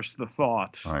 perish the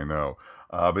thought. I know.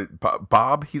 But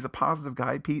Bob, he's a positive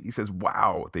guy, Pete. He says,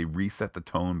 wow, they reset the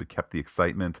tone but kept the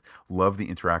excitement. Love the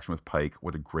interaction with Pike.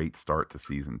 What a great start to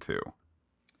season 2.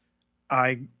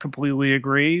 I completely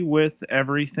agree with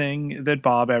everything that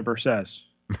Bob ever says.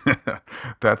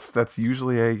 That's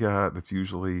usually a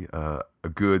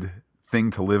good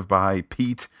thing to live by.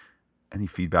 Pete, any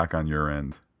feedback on your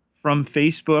end? From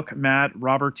Facebook, Matt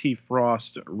Robert T.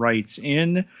 Frost writes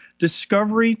in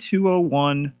Discovery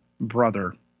 201,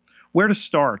 brother. Where to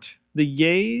start? The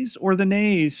yays or the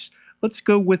nays? Let's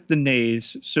go with the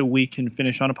nays so we can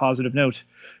finish on a positive note.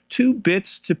 2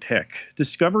 bits to pick.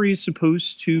 Discovery is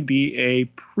supposed to be a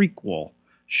prequel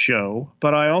show,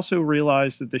 but I also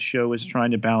realize that the show is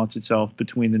trying to balance itself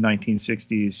between the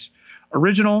 1960s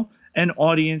original and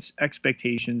audience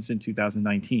expectations in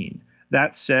 2019.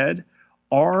 That said,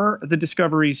 are the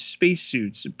Discovery's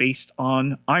spacesuits based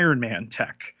on Iron Man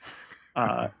tech?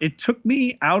 It took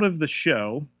me out of the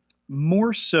show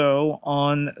more so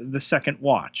on the second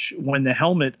watch when the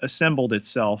helmet assembled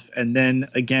itself, and then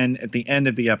again at the end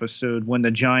of the episode when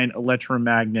the giant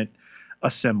electromagnet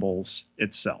assembles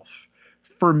itself.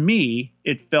 For me,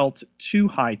 it felt too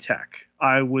high tech.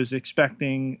 I was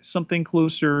expecting something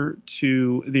closer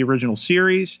to the original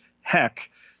series. Heck,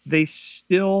 they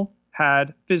still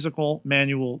had physical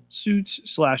manual suits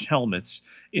 / helmets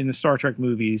in the Star Trek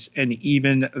movies, and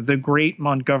even the great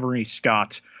Montgomery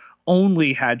Scott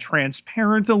only had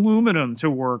transparent aluminum to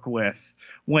work with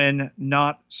when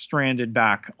not stranded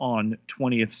back on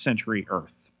 20th century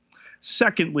Earth.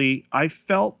 Secondly, I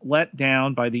felt let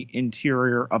down by the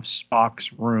interior of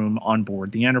Spock's room on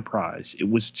board the Enterprise. It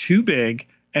was too big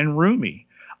and roomy.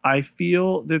 I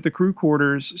feel that the crew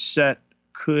quarters set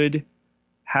could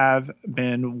have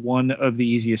been one of the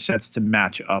easiest sets to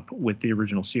match up with the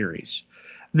original series.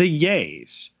 The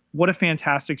yays. What a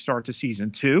fantastic start to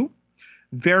season 2.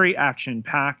 Very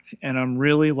action-packed, and I'm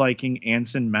really liking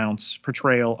Anson Mount's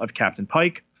portrayal of Captain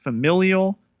Pike.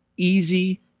 Familial,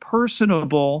 easy,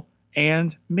 personable,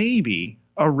 and maybe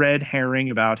a red herring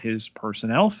about his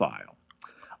personnel file.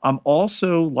 I'm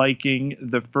also liking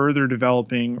the further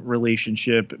developing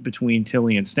relationship between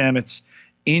Tilly and Stamets,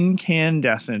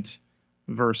 incandescent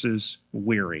versus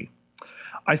weary.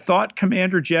 I thought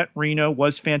Commander Jet Reno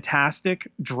was fantastic.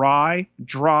 Dry,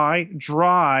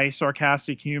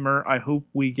 sarcastic humor. I hope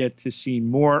we get to see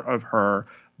more of her,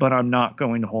 but I'm not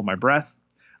going to hold my breath.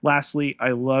 Lastly,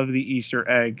 I love the Easter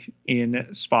egg in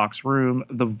Spock's room,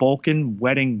 the Vulcan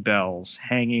wedding bells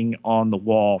hanging on the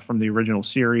wall from the original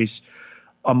series.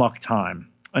 Amok time.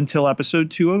 Until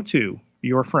episode 202,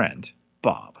 your friend,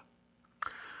 Bob.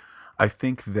 I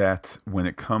think that when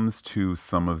it comes to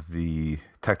some of the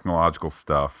technological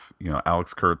stuff,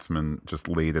 Alex Kurtzman just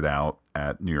laid it out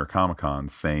at New York Comic Con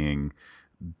saying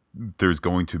there's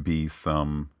going to be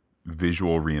some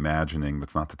visual reimagining.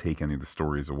 That's not to take any of the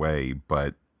stories away,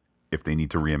 but if they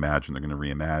need to reimagine, they're going to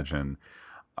reimagine.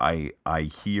 I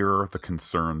hear the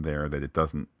concern there that it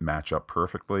doesn't match up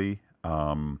perfectly.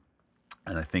 And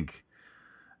I think,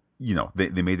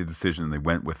 they made a decision and they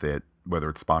went with it, whether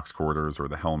it's Spock's quarters or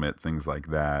the helmet, things like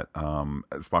that.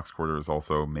 Spock's quarters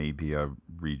also may be a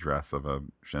redress of a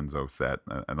Shenzhou set.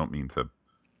 I don't mean to,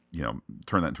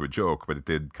 turn that into a joke, but it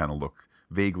did kind of look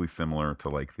vaguely similar to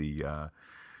like the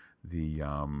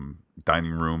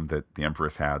dining room that the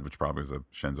Empress had, which probably was a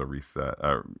Shenzhou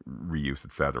reuse,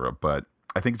 etc. But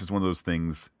I think it's just one of those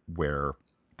things where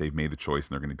they've made the choice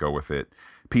and they're going to go with it.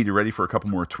 Pete, you ready for a couple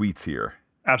more tweets here?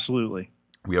 Absolutely.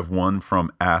 We have one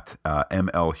from at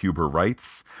ML Huber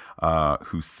Writes,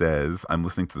 who says, I'm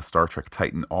listening to the Star Trek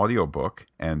Titan audiobook,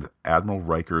 and Admiral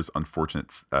Riker's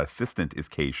unfortunate assistant is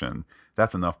Cation.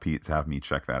 That's enough, Pete, to have me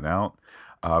check that out.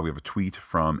 We have a tweet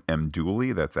from M.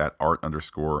 Dooley. That's at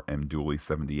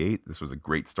art_MDooley78. This was a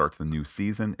great start to the new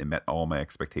season. It met all my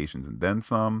expectations and then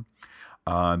some.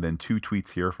 And then 2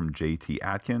 tweets here from JT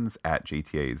Atkins at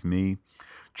JTA is me.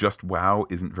 Just wow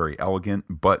isn't very elegant,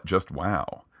 but just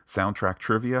wow. Soundtrack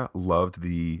trivia, loved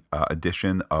the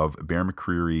addition of Bear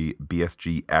McCreary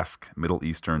BSG-esque Middle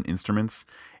Eastern instruments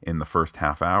in the first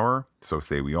half hour. So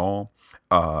say we all.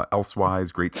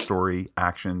 Elsewise, great story,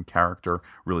 action, character,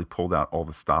 really pulled out all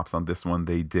the stops on this one.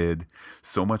 They did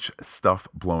so much stuff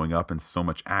blowing up and so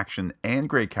much action and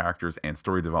great characters and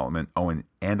story development. Oh, and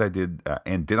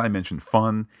did I mention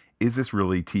fun? Is this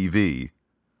really TV?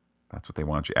 That's what they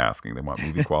want you asking. They want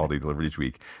movie quality delivered each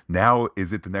week. Now,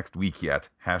 is it the next week yet?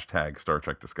 Hashtag Star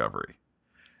Trek Discovery.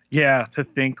 Yeah, to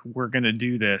think we're going to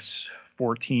do this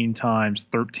 14 times,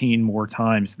 13 more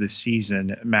times this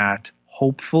season, Matt,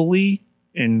 hopefully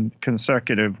in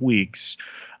consecutive weeks,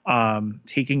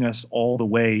 taking us all the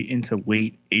way into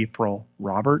late April.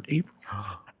 Robert, April?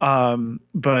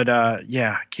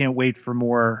 Yeah, can't wait for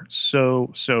more.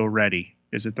 So ready.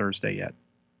 Is it Thursday yet?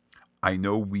 I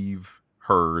know we've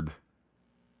heard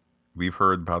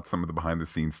about some of the behind the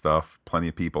scenes stuff. Plenty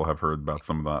of people have heard about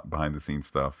some of the behind the scenes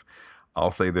stuff.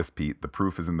 I'll say this, Pete, the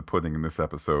proof is in the pudding in this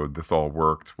episode. This all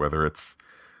worked, whether it's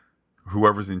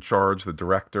whoever's in charge, the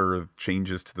director,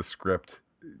 changes to the script,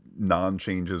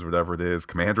 non-changes, whatever it is,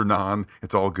 Commander Non,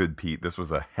 it's all good, Pete. This was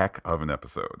a heck of an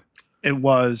episode. It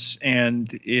was, and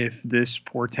if this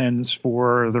portends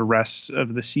for the rest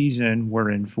of the season,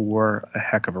 we're in for a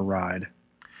heck of a ride.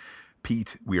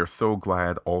 Pete, we are so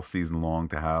glad all season long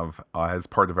to have, as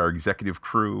part of our executive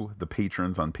crew, the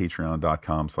patrons on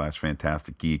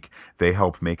patreon.com/fantasticgeek. They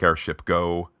help make our ship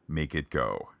go, make it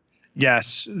go.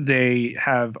 Yes, they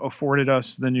have afforded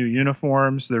us the new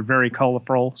uniforms. They're very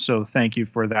colorful, so thank you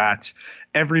for that.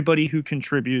 Everybody who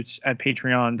contributes at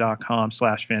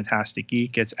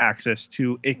patreon.com/fantasticgeek gets access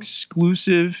to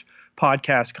exclusive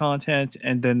podcast content,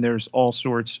 and then there's all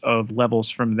sorts of levels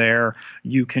from there.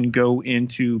 You can go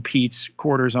into Pete's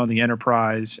quarters on the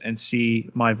Enterprise and see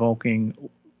my Vulcan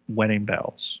wedding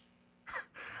bells.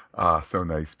 So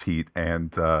nice, Pete.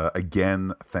 And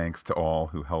again, thanks to all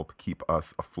who help keep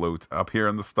us afloat up here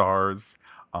in the stars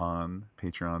on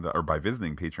Patreon, or by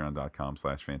visiting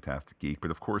patreon.com/fantasticgeek.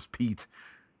 But of course, Pete,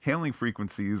 hailing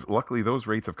frequencies, luckily those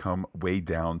rates have come way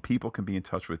down. People can be in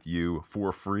touch with you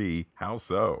for free. How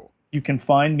so? You can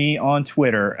find me on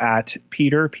Twitter at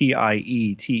Peter, P-I-E-T-E-R-J,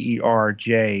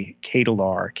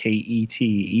 Ketelar, K-E-T-E-L-A-A-R,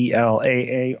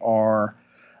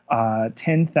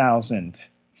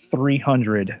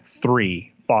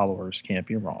 10,303 followers. Can't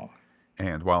be wrong.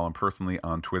 And while I'm personally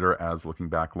on Twitter as Looking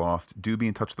Back Lost, do be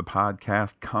in touch with the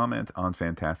podcast. Comment on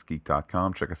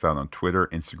fantasticgeek.com. Check us out on Twitter,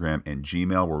 Instagram, and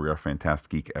Gmail, where we are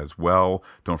Fantastic Geek as well.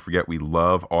 Don't forget, we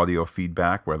love audio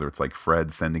feedback, whether it's like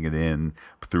Fred sending it in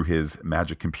through his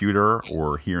magic computer,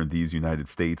 or here in these United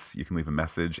States, you can leave a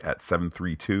message at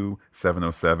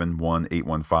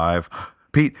 732-707-1815.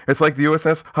 Pete, it's like the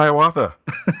USS Hiawatha.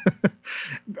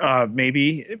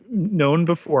 Maybe known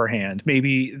beforehand.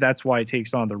 Maybe that's why it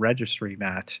takes on the registry,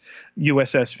 Matt.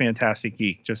 USS Fantastic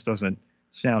Geek just doesn't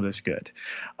sound as good.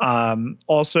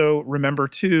 Also, remember,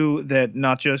 too, that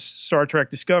not just Star Trek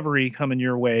Discovery coming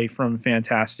your way from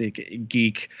Fantastic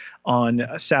Geek on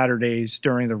Saturdays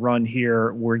during the run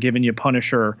here. We're giving you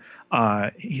Punisher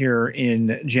here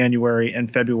in January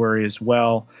and February as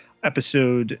well.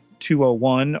 Episode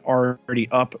 201 already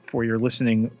up for your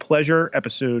listening pleasure.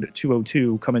 Episode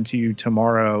 202 coming to you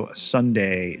tomorrow,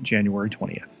 Sunday, January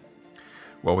 20th.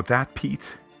 Well, with that,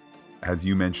 Pete, as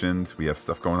you mentioned, we have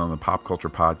stuff going on the Pop Culture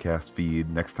Podcast feed.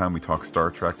 Next time we talk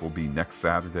Star Trek will be next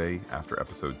Saturday after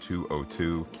episode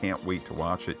 202. Can't wait to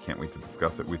watch it. Can't wait to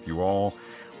discuss it with you all.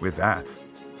 With that,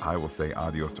 I will say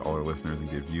adios to all our listeners and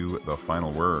give you the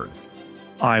final word.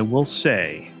 I will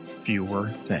say fewer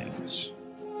things.